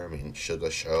McGregor. I mean,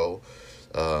 Sugar Show.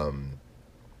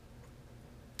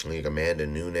 Like Amanda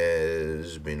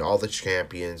Nunes, I mean, all the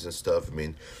champions and stuff. I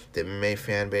mean, the MMA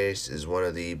fan base is one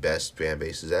of the best fan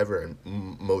bases ever and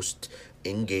most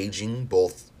engaging,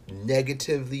 both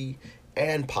negatively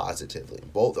and positively.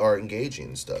 Both are engaging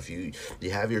and stuff. You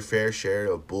have your fair share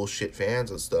of bullshit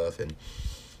fans and stuff. And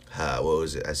what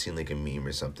was it? I seen like a meme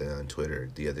or something on Twitter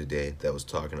the other day that was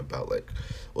talking about like,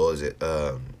 what was it?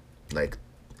 Like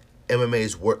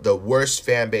MMA's the worst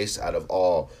fan base out of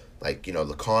all. Like, you know,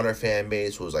 the Conor fan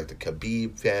base was like the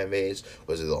Khabib fan base,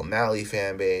 was it the O'Malley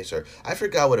fan base, or I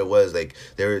forgot what it was. Like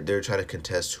they're trying to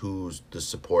contest who's the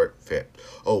support fan.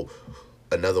 Oh,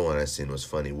 another one I seen was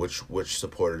funny. Which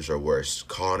supporters are worse,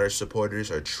 Conor supporters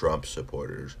or Trump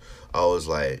supporters? I was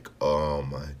like, oh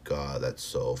my god, that's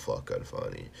so fucking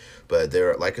funny. But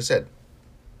they're, like I said,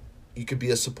 you could be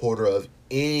a supporter of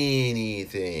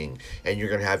anything, and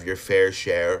you're gonna have your fair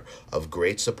share of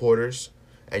great supporters,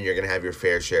 and you're going to have your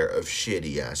fair share of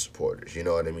shitty-ass supporters. You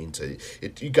know what I mean? So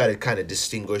you got to kind of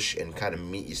distinguish and kind of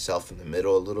meet yourself in the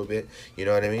middle a little bit. You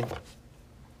know what I mean?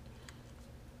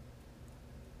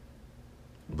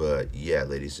 But, yeah,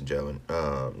 ladies and gentlemen.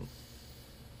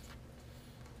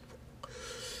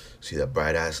 See that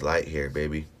bright-ass light here,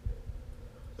 baby.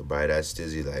 The bright-ass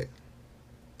dizzy light.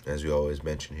 As we always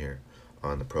mention here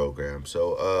on the program.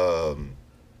 So,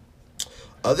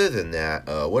 other than that,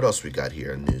 what else we got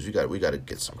here in news? We got to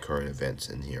get some current events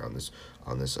in here on this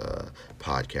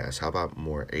podcast. How about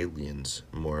more aliens,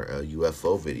 more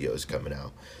UFO videos coming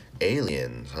out?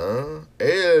 Aliens, huh?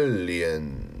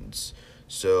 Aliens.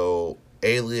 So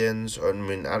aliens. I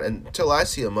mean, until I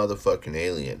see a motherfucking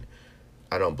alien,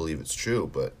 I don't believe it's true.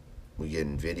 But we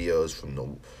getting videos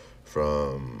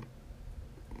from.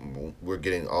 We're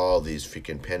getting all these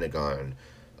freaking Pentagon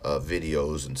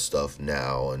videos and stuff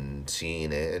now and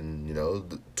seeing it, and you know,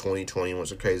 2020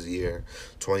 was a crazy year.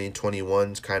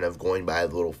 2021's kind of going by a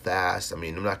little fast. I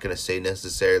mean, I'm not gonna say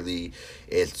necessarily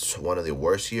it's one of the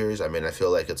worst years. I mean, I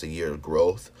feel like it's a year of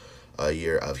growth, a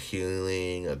year of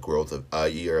healing, a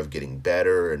year of getting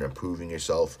better and improving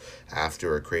yourself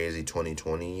after a crazy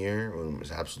 2020 year. It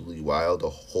was absolutely wild.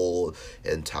 The whole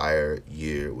entire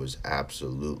year was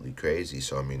absolutely crazy.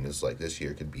 So I mean, it's like this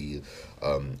year could be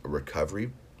a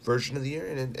recovery version of the year,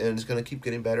 and it's going to keep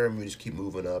getting better, and we just keep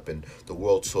moving up, and the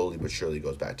world slowly but surely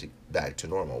goes back to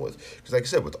normal. Because like I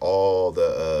said, with all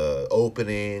the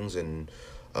openings, and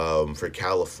for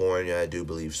California, I do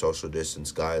believe social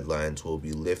distance guidelines will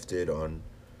be lifted on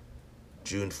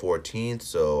June 14th.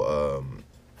 So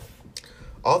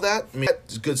all that, I mean,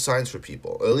 that's good signs for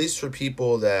people, at least for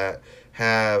people that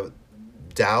have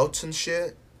doubts and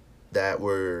shit, that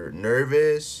were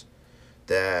nervous,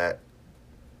 that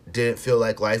didn't feel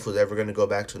like life was ever going to go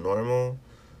back to normal.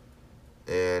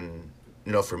 And,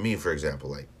 you know, for me, for example,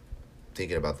 like,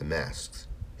 thinking about the masks,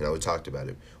 you know, we talked about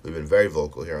it. We've been very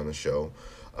vocal here on the show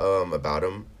about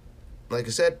them. Like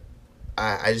I said,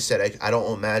 I just said I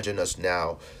don't imagine us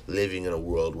now living in a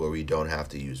world where we don't have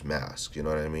to use masks. You know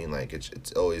what I mean? Like,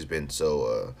 it's always been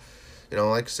so, you know,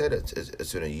 like I said,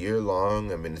 it's been a year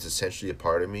long. I mean, it's essentially a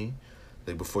part of me.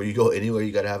 Like, before you go anywhere,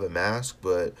 you got to have a mask.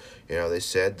 But, you know, they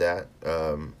said that,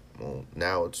 well,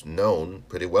 now it's known,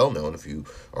 pretty well known, if you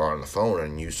are on the phone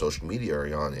and use social media or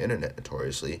you're on the internet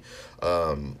notoriously,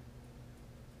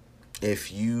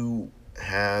 if you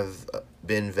have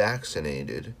been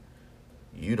vaccinated,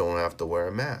 you don't have to wear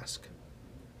a mask.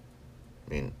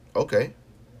 I mean, okay.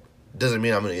 Doesn't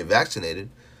mean I'm going to get vaccinated.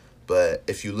 But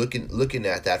if you're looking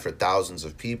at that for thousands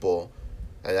of people,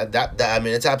 and that I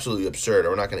mean, it's absolutely absurd.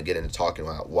 We're not going to get into talking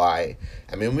about why.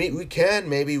 I mean,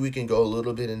 maybe we can go a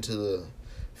little bit into the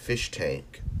fish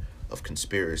tank of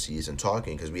conspiracies and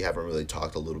talking, because we haven't really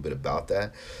talked a little bit about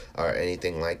that or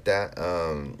anything like that.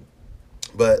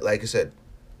 But like I said,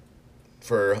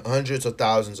 for hundreds of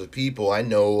thousands of people, I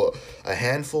know a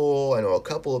handful, I know a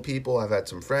couple of people, I've had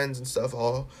some friends and stuff,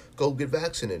 all go get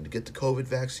vaccinated, get the COVID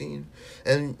vaccine.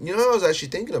 And, you know, I was actually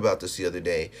thinking about this the other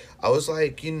day. I was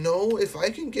like, you know, if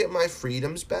I can get my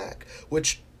freedoms back,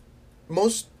 which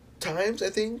most times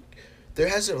I think there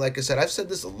hasn't, like I said, I've said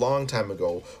this a long time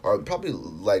ago, or probably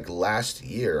like last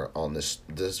year on this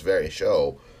very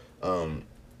show,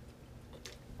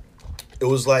 it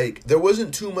was like there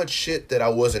wasn't too much shit that I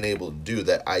wasn't able to do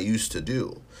that I used to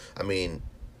do. I mean,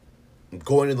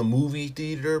 going to the movie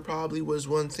theater probably was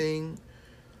one thing,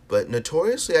 but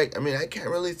notoriously, I can't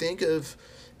really think of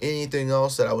anything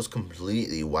else that I was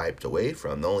completely wiped away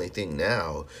from. The only thing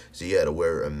now is you got to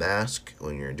wear a mask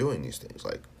when you're doing these things.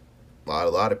 Like a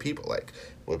lot of people, like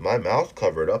with my mouth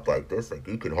covered up like this, like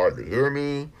you can hardly hear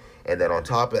me. And then on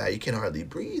top of that, you can hardly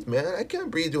breathe, man. I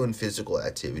can't breathe doing physical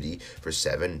activity for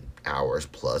 7 hours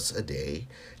plus a day,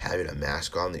 having a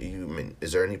mask on. I mean,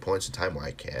 is there any points in time where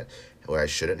I can't, where I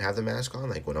shouldn't have the mask on?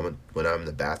 Like when I'm in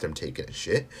the bathroom taking a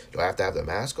shit, do I have to have the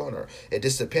mask on? Or it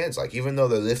just depends. Like even though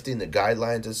they're lifting the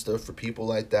guidelines and stuff for people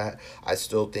like that, I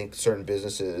still think certain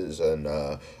businesses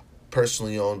and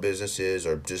personally owned businesses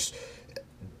or just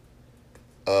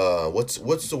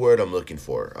what's the word I'm looking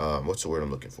for? What's the word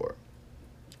I'm looking for?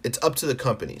 It's up to the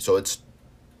company. So it's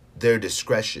their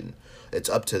discretion. It's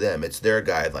up to them. It's their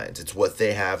guidelines. It's what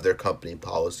they have, their company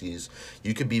policies.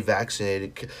 You could be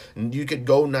vaccinated. You could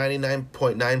go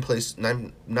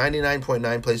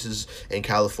 99.9 places in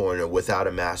California without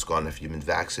a mask on if you've been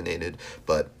vaccinated.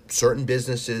 But certain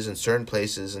businesses and certain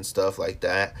places and stuff like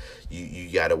that,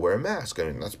 you got to wear a mask. I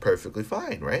mean, that's perfectly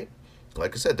fine, right?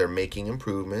 Like I said, they're making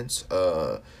improvements.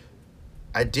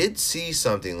 I did see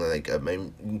something like, I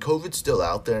mean, COVID's still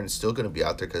out there and it's still going to be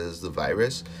out there because it's the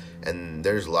virus. And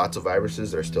there's lots of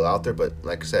viruses that are still out there. But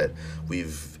like I said,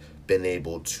 we've been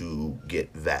able to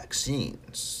get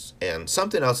vaccines. And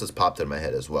something else has popped in my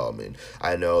head as well. I mean,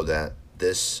 I know that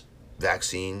this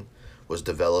vaccine was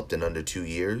developed in under 2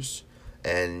 years.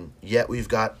 And yet we've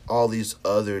got all these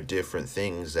other different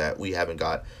things that we haven't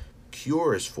got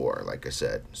cures for, like I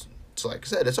said. So like I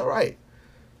said, it's all right.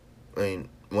 I mean,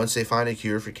 once they find a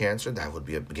cure for cancer, that would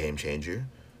be a game changer.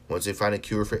 Once they find a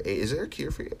cure for AIDS, is there a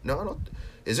cure for AIDS? No, I don't.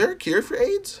 Is there a cure for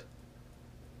AIDS?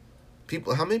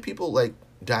 How many people like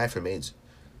die from AIDS?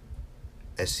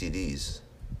 STDs,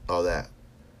 all that.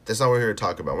 That's not what we're here to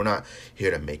talk about. We're not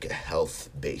here to make a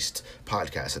health-based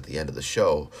podcast at the end of the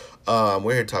show.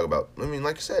 We're here to talk about, I mean,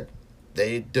 like I said,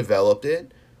 they developed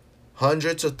it.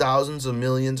 Hundreds of thousands of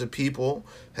millions of people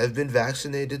have been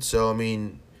vaccinated. So, I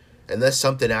mean, unless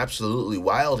something absolutely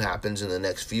wild happens in the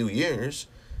next few years,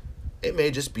 it may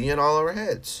just be in all our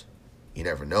heads. You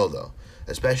never know, though.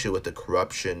 Especially with the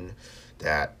corruption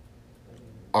that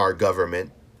our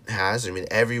government has. I mean,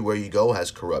 everywhere you go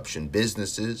has corruption.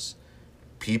 Businesses,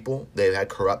 people, they've had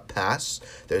corrupt pasts.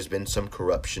 There's been some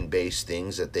corruption-based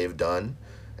things that they've done.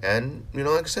 And, you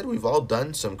know, like I said, we've all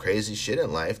done some crazy shit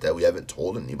in life that we haven't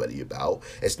told anybody about.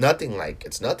 It's nothing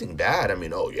bad. I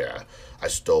mean, oh yeah, I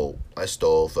stole a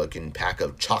fucking pack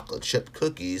of chocolate chip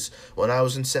cookies when I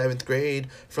was in 7th grade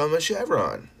from a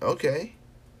Chevron. Okay.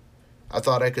 I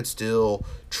thought I could steal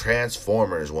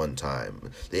Transformers one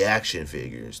time, the action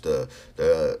figures, the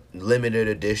limited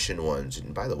edition ones.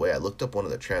 And by the way, I looked up one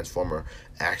of the Transformer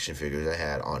action figures I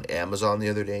had on Amazon the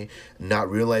other day, not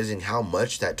realizing how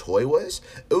much that toy was.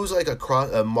 It was like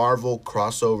a Marvel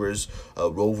crossovers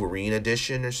Wolverine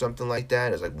edition or something like that.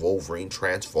 It was like Wolverine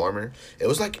Transformer. It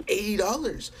was like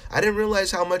 $80. I didn't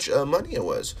realize how much money it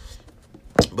was.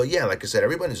 But yeah, like I said,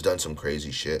 everybody's done some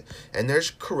crazy shit. And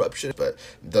there's corruption. But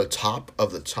the top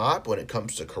of the top when it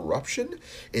comes to corruption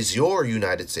is your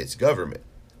United States government.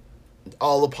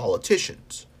 All the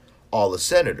politicians, all the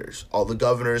senators, all the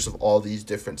governors of all these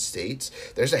different states.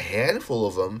 There's a handful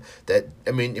of them that,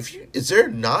 I mean, is there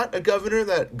not a governor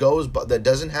that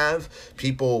doesn't have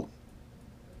people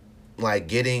like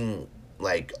getting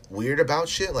like weird about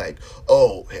shit? Like,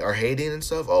 or hating and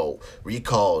stuff? Oh,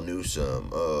 recall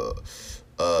Newsom,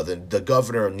 the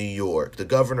governor of New York, the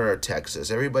governor of Texas.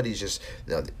 Everybody's just,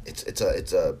 you know, it's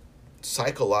a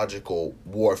psychological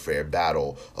warfare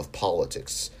battle of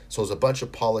politics. So it's a bunch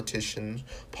of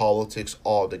politics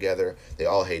all together. They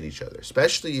all hate each other,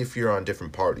 especially if you're on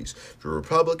different parties. If you're a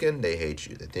Republican, they hate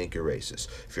you. They think you're racist.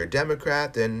 If you're a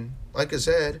Democrat, then, like I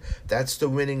said, that's the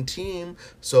winning team.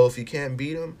 So if you can't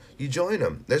beat them, you join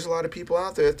them. There's a lot of people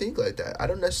out there that think like that. I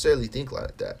don't necessarily think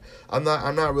like that. I'm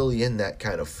not really in that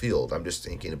kind of field. I'm just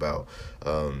thinking about,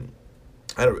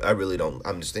 I really don't.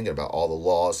 I'm just thinking about all the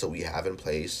laws that we have in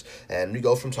place. And we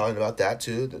go from talking about that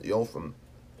to, you know, from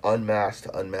unmasked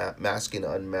to unmasking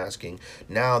to unmasking.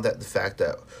 Now that the fact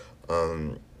that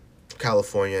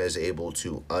California is able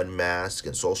to unmask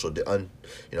and social distancing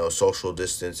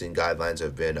guidelines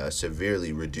have been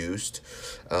severely reduced.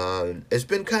 It's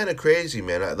been kind of crazy,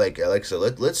 man. Like I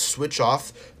said, let's switch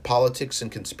off politics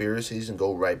and conspiracies and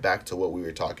go right back to what we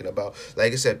were talking about.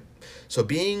 Like I said, so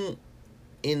being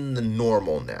in the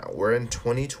normal now, we're in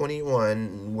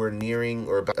 2021. We're nearing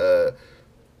or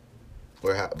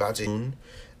we're about to.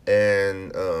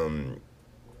 And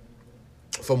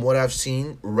from what I've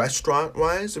seen,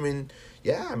 restaurant-wise, I mean,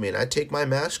 I take my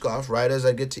mask off right as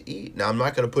I get to eat. Now, I'm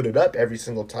not going to put it up every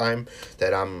single time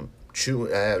that I'm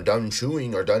done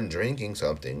chewing or done drinking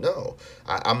something. No,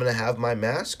 I'm going to have my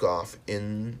mask off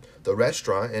in the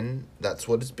restaurant, and that's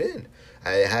what it's been.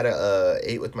 I had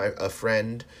ate with a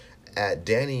friend at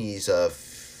Denny's a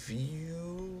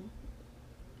few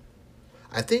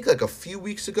I think like a few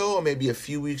weeks ago, or maybe a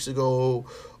few weeks ago,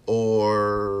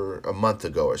 or a month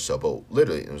ago or so. But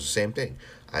literally, it was the same thing.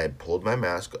 I pulled my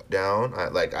mask down.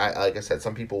 Like I said,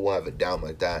 some people will have it down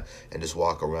like that and just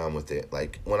walk around with it.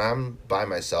 Like when I'm by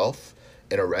myself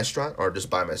in a restaurant or just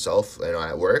by myself,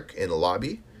 at work in the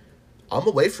lobby, I'm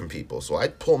away from people, so I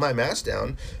pull my mask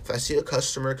down. If I see a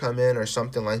customer come in or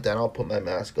something like that, I'll put my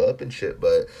mask up and shit.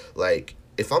 But like,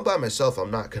 if I'm by myself, I'm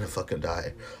not gonna fucking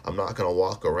die. I'm not gonna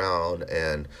walk around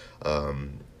and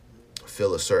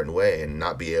feel a certain way and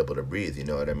not be able to breathe. You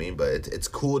know what I mean? But it's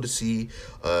cool to see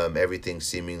everything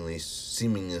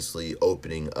seamlessly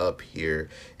opening up here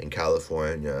in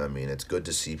California. I mean, it's good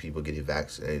to see people getting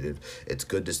vaccinated. It's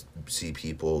good to see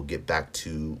people get back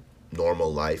to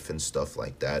normal life and stuff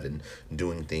like that, and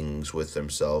doing things with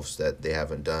themselves that they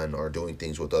haven't done, or doing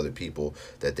things with other people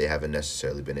that they haven't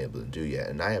necessarily been able to do yet.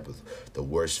 And I have the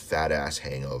worst fat ass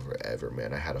hangover ever,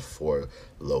 man. I had a Four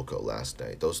Loko last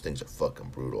night. Those things are fucking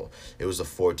brutal. It was a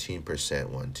 14%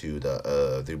 one too.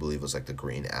 They believe it was like the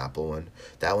green apple one.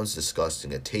 That one's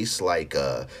disgusting. It tastes like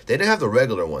they didn't have the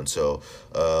regular one, so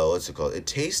what's it called? It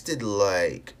tasted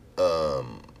like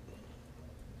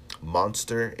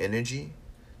Monster Energy.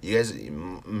 You guys,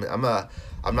 I'm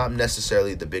not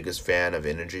necessarily the biggest fan of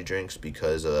energy drinks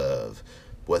because of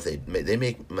what they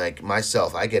make. Like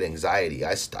myself, I get anxiety.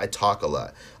 I talk a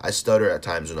lot. I stutter at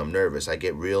times when I'm nervous. I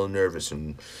get real nervous,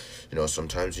 and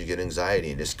sometimes you get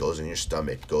anxiety and it just goes in your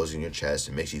stomach, goes in your chest,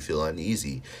 and makes you feel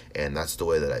uneasy. And that's the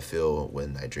way that I feel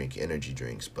when I drink energy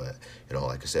drinks. But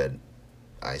like I said,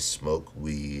 I smoke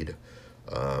weed.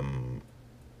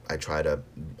 I try to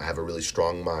have a really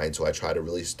strong mind, so I try to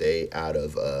really stay out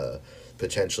of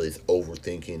potentially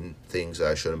overthinking things that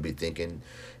I shouldn't be thinking,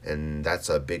 and that's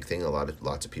a big thing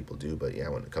lots of people do. But yeah,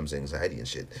 when it comes to anxiety and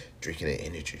shit, drinking an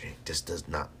energy drink just does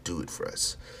not do it for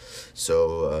us.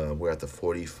 So we're at the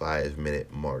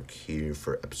 45-minute mark here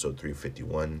for episode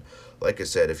 351. Like I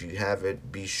said, if you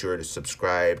haven't, be sure to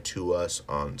subscribe to us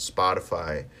on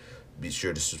Spotify. Be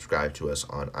sure to subscribe to us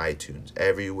on iTunes,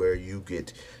 everywhere you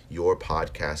get your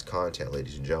podcast content,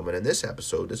 ladies and gentlemen. And this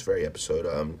very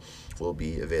episode, will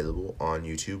be available on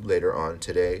YouTube later on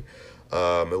today.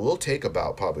 It will take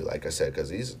about probably, like I said, because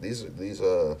these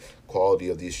quality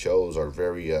of these shows are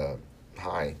very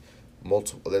high.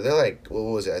 They're like, what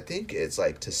was it? I think it's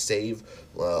like to save.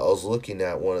 I was looking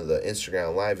at one of the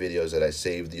Instagram live videos that I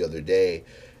saved the other day,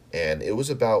 and it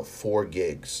was about 4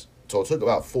 gigs. So it took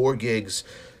about 4 gigs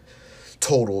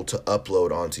total to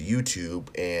upload onto YouTube,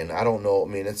 and I don't know. I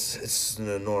mean, it's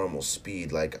a normal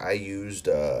speed. Like I used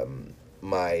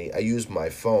my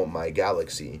phone, my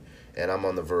Galaxy, and I'm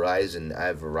on the Verizon. I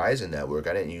have Verizon network.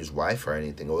 I didn't use Wi-Fi or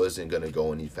anything. It wasn't gonna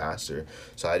go any faster,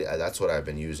 so I that's what I've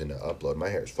been using to upload. My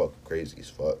hair is fucking crazy as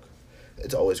fuck.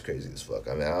 It's always crazy as fuck.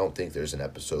 I mean, I don't think there's an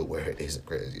episode where it isn't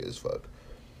crazy as fuck.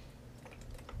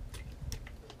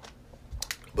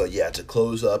 But yeah, to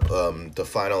close up, to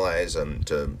finalize,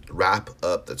 to wrap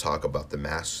up the talk about the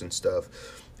masks and stuff,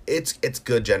 it's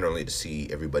good generally to see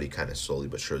everybody kind of slowly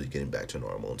but surely getting back to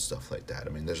normal and stuff like that. I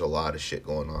mean, there's a lot of shit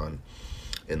going on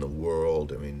in the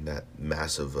world. I mean, that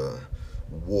massive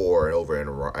war over in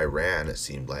Iran, it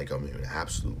seemed like, an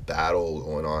absolute battle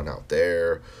going on out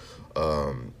there.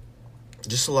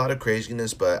 Just a lot of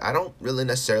craziness, but I don't really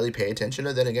necessarily pay attention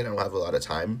to. Then again, I don't have a lot of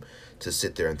time to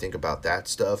sit there and think about that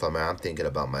stuff. I mean, I'm thinking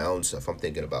about my own stuff. I'm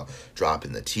thinking about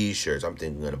dropping the t-shirts. I'm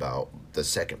thinking about the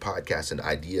second podcast and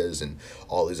ideas and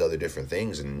all these other different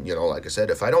things. And, like I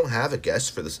said, if I don't have a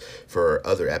guest for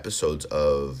other episodes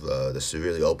of the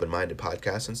Severely Open-Minded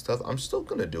podcast and stuff, I'm still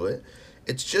going to do it.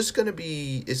 It's just going to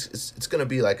be, it's going to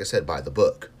be, like I said, by the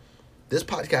book. This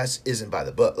podcast isn't by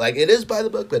the book. Like, it is by the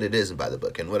book, but it isn't by the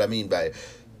book. And what I mean by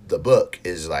the book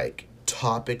is, like,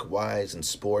 topic-wise and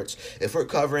sports. If we're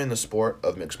covering the sport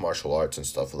of mixed martial arts and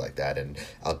stuff like that and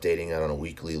updating it on a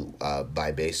weekly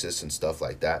by basis and stuff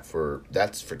like that,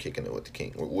 that's for Kicking It with the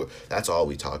King. That's all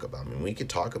we talk about. I mean, we could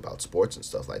talk about sports and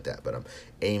stuff like that, but I'm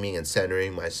aiming and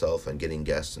centering myself and getting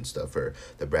guests and stuff for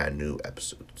the brand new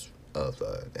episodes of,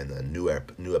 and the new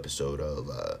episode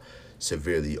of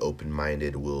Severely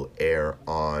Open-Minded will air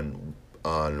on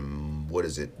what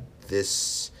is it?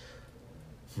 This,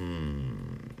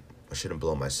 I shouldn't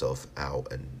blow myself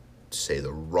out and say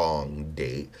the wrong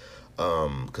date,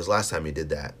 because last time we did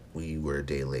that, we were a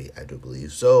day late, I do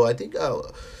believe. So I think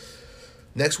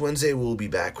next Wednesday we'll be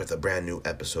back with a brand new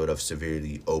episode of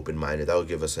Severely Open-Minded. That will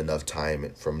give us enough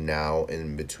time from now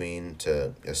in between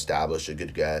to establish a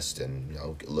good guest and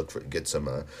get some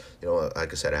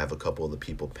like I said, I have a couple of the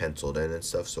people penciled in and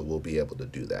stuff, so we'll be able to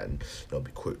do that and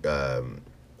be quick.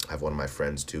 I have one of my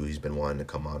friends too. He's been wanting to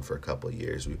come on for a couple of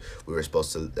years. We were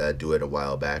supposed to do it a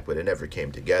while back, but it never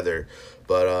came together.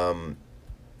 But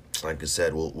like I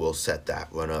said, we'll set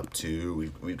that one up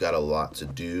too. We've got a lot to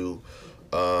do.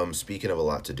 Speaking of a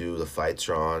lot to do, the fights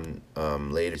are on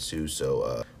later too.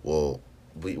 So we'll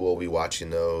be watching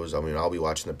those. I mean, I'll be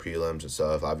watching the prelims and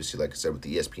stuff. Obviously, like I said, with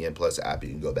the ESPN Plus app,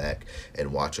 you can go back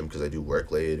and watch them because I do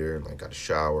work later and I got to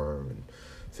shower and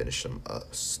finish some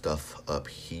stuff up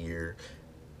here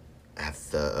at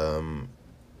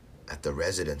the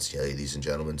residence, ladies and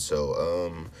gentlemen.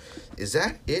 So is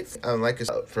that it? Like I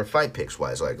said, for fight picks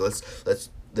wise, like let's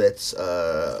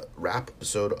wrap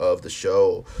episode of the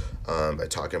show by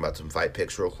talking about some fight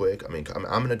picks real quick. I mean, I'm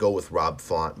gonna go with Rob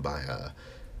Font by a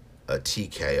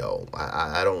TKO.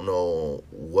 I don't know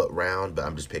what round, but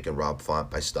I'm just picking Rob Font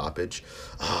by stoppage.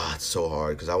 It's so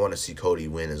hard because I want to see Cody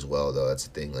win as well, though. That's the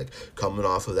thing. Like, coming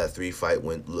off of that 3-fight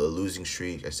losing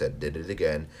streak, I said, did it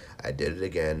again. I did it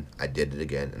again. I did it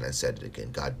again. And I said it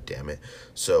again. God damn it.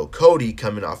 So, Cody,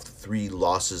 coming off the 3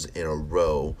 losses in a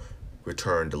row,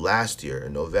 returned last year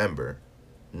in November,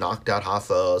 knocked out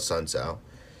Rafael Assunção,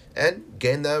 and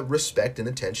gain the respect and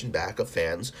attention back of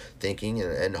fans thinking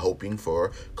and hoping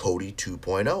for Cody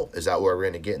 2.0. Is that where we're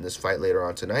going to get in this fight later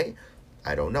on tonight?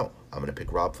 I don't know. I'm going to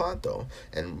pick Rob Font, though.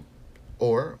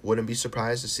 Or wouldn't be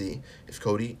surprised to see if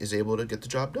Cody is able to get the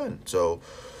job done. So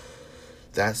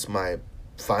that's my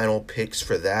final picks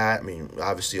for that. I mean,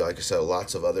 obviously, like I said,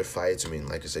 lots of other fights. I mean,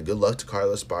 like I said, good luck to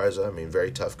Carla Esparza. I mean,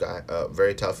 very tough guy,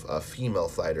 very tough female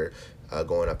fighter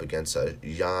going up against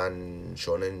Yan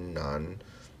Xiaonan,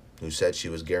 who said she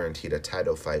was guaranteed a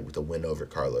title fight with a win over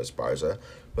Carla Esparza.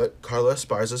 But Carla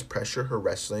Esparza's pressure, her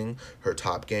wrestling, her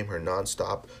top game, her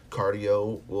nonstop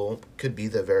cardio could be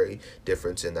the very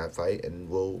difference in that fight, and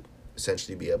we'll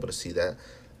essentially be able to see that.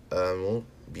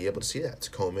 It's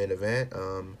a co-main event.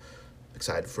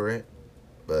 Excited for it.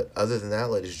 But other than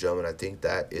that, ladies and gentlemen, I think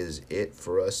that is it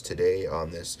for us today on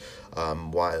this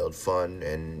wild, fun,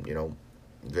 and,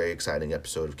 very exciting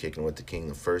episode of Kicking with the King,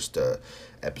 the first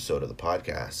episode of the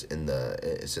podcast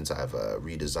since I've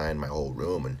redesigned my whole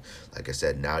room. And like I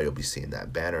said, now you'll be seeing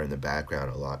that banner in the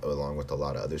background along with a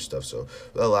lot of other stuff. So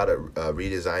a lot of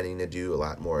redesigning to do, a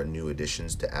lot more new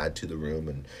additions to add to the room,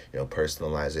 and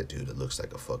personalize it. Dude, it looks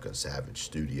like a fucking savage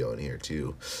studio in here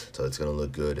too. So it's gonna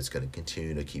look good. It's gonna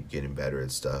continue to keep getting better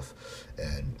and stuff.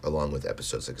 And along with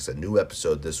episodes, like I said, new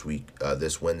episode this week,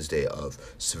 this Wednesday, of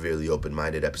Severely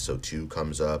Open-Minded. Episode 2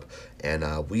 comes up, and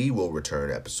we will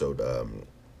return episode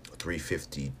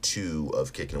 352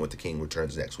 of Kicking with the King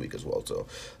returns next week as well. So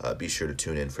be sure to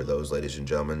tune in for those, ladies and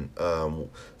gentlemen.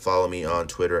 Follow me on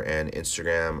Twitter and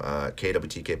Instagram,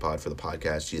 KWTK Pod for the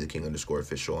podcast,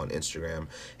 GTheKing_official on Instagram,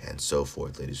 and so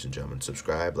forth, ladies and gentlemen.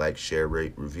 Subscribe, like, share,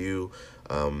 rate, review.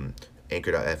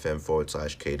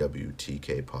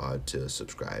 Anchor.fm/KWTK Pod to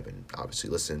subscribe, and obviously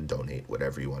listen, donate,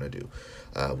 whatever you want to do.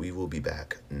 We will be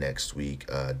back next week.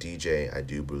 DJ, I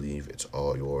do believe it's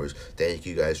all yours. Thank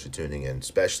you guys for tuning in,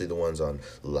 especially the ones on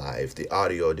live. The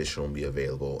audio edition will be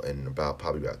available in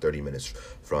probably about 30 minutes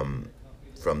from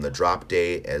the drop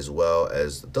date, as well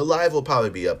as the live will probably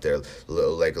be up there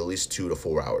like at least 2 to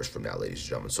 4 hours from now, ladies and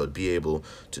gentlemen. So be able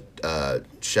to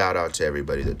shout out to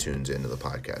everybody that tunes into the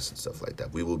podcast and stuff like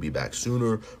that. We will be back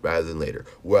sooner rather than later.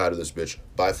 We're out of this bitch.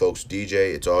 Bye, folks.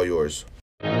 DJ, it's all yours.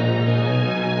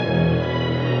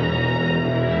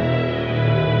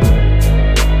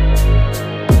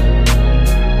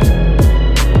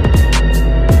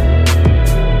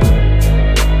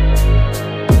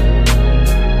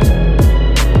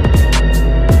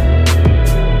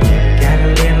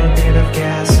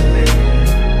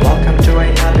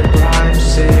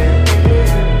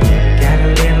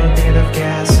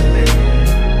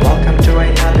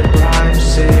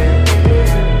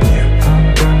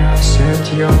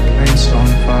 Your place on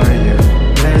fire.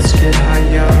 Let's get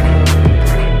higher.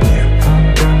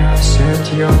 I'm gonna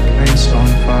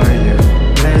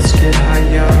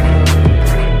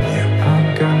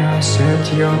set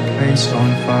your place on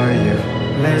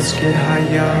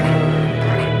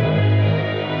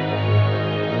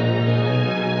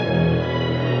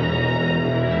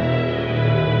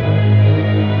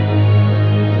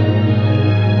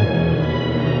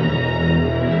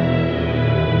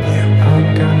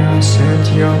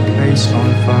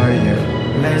fire.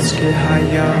 Let's get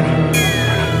higher.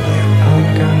 I'm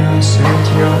gonna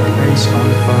set your place on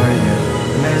fire.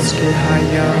 Let's get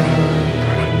higher.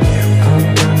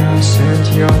 I'm gonna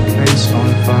set your place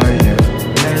on fire.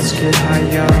 Let's get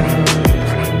higher.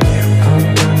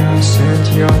 I'm gonna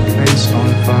set your place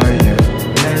on fire.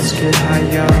 Let's get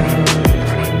higher.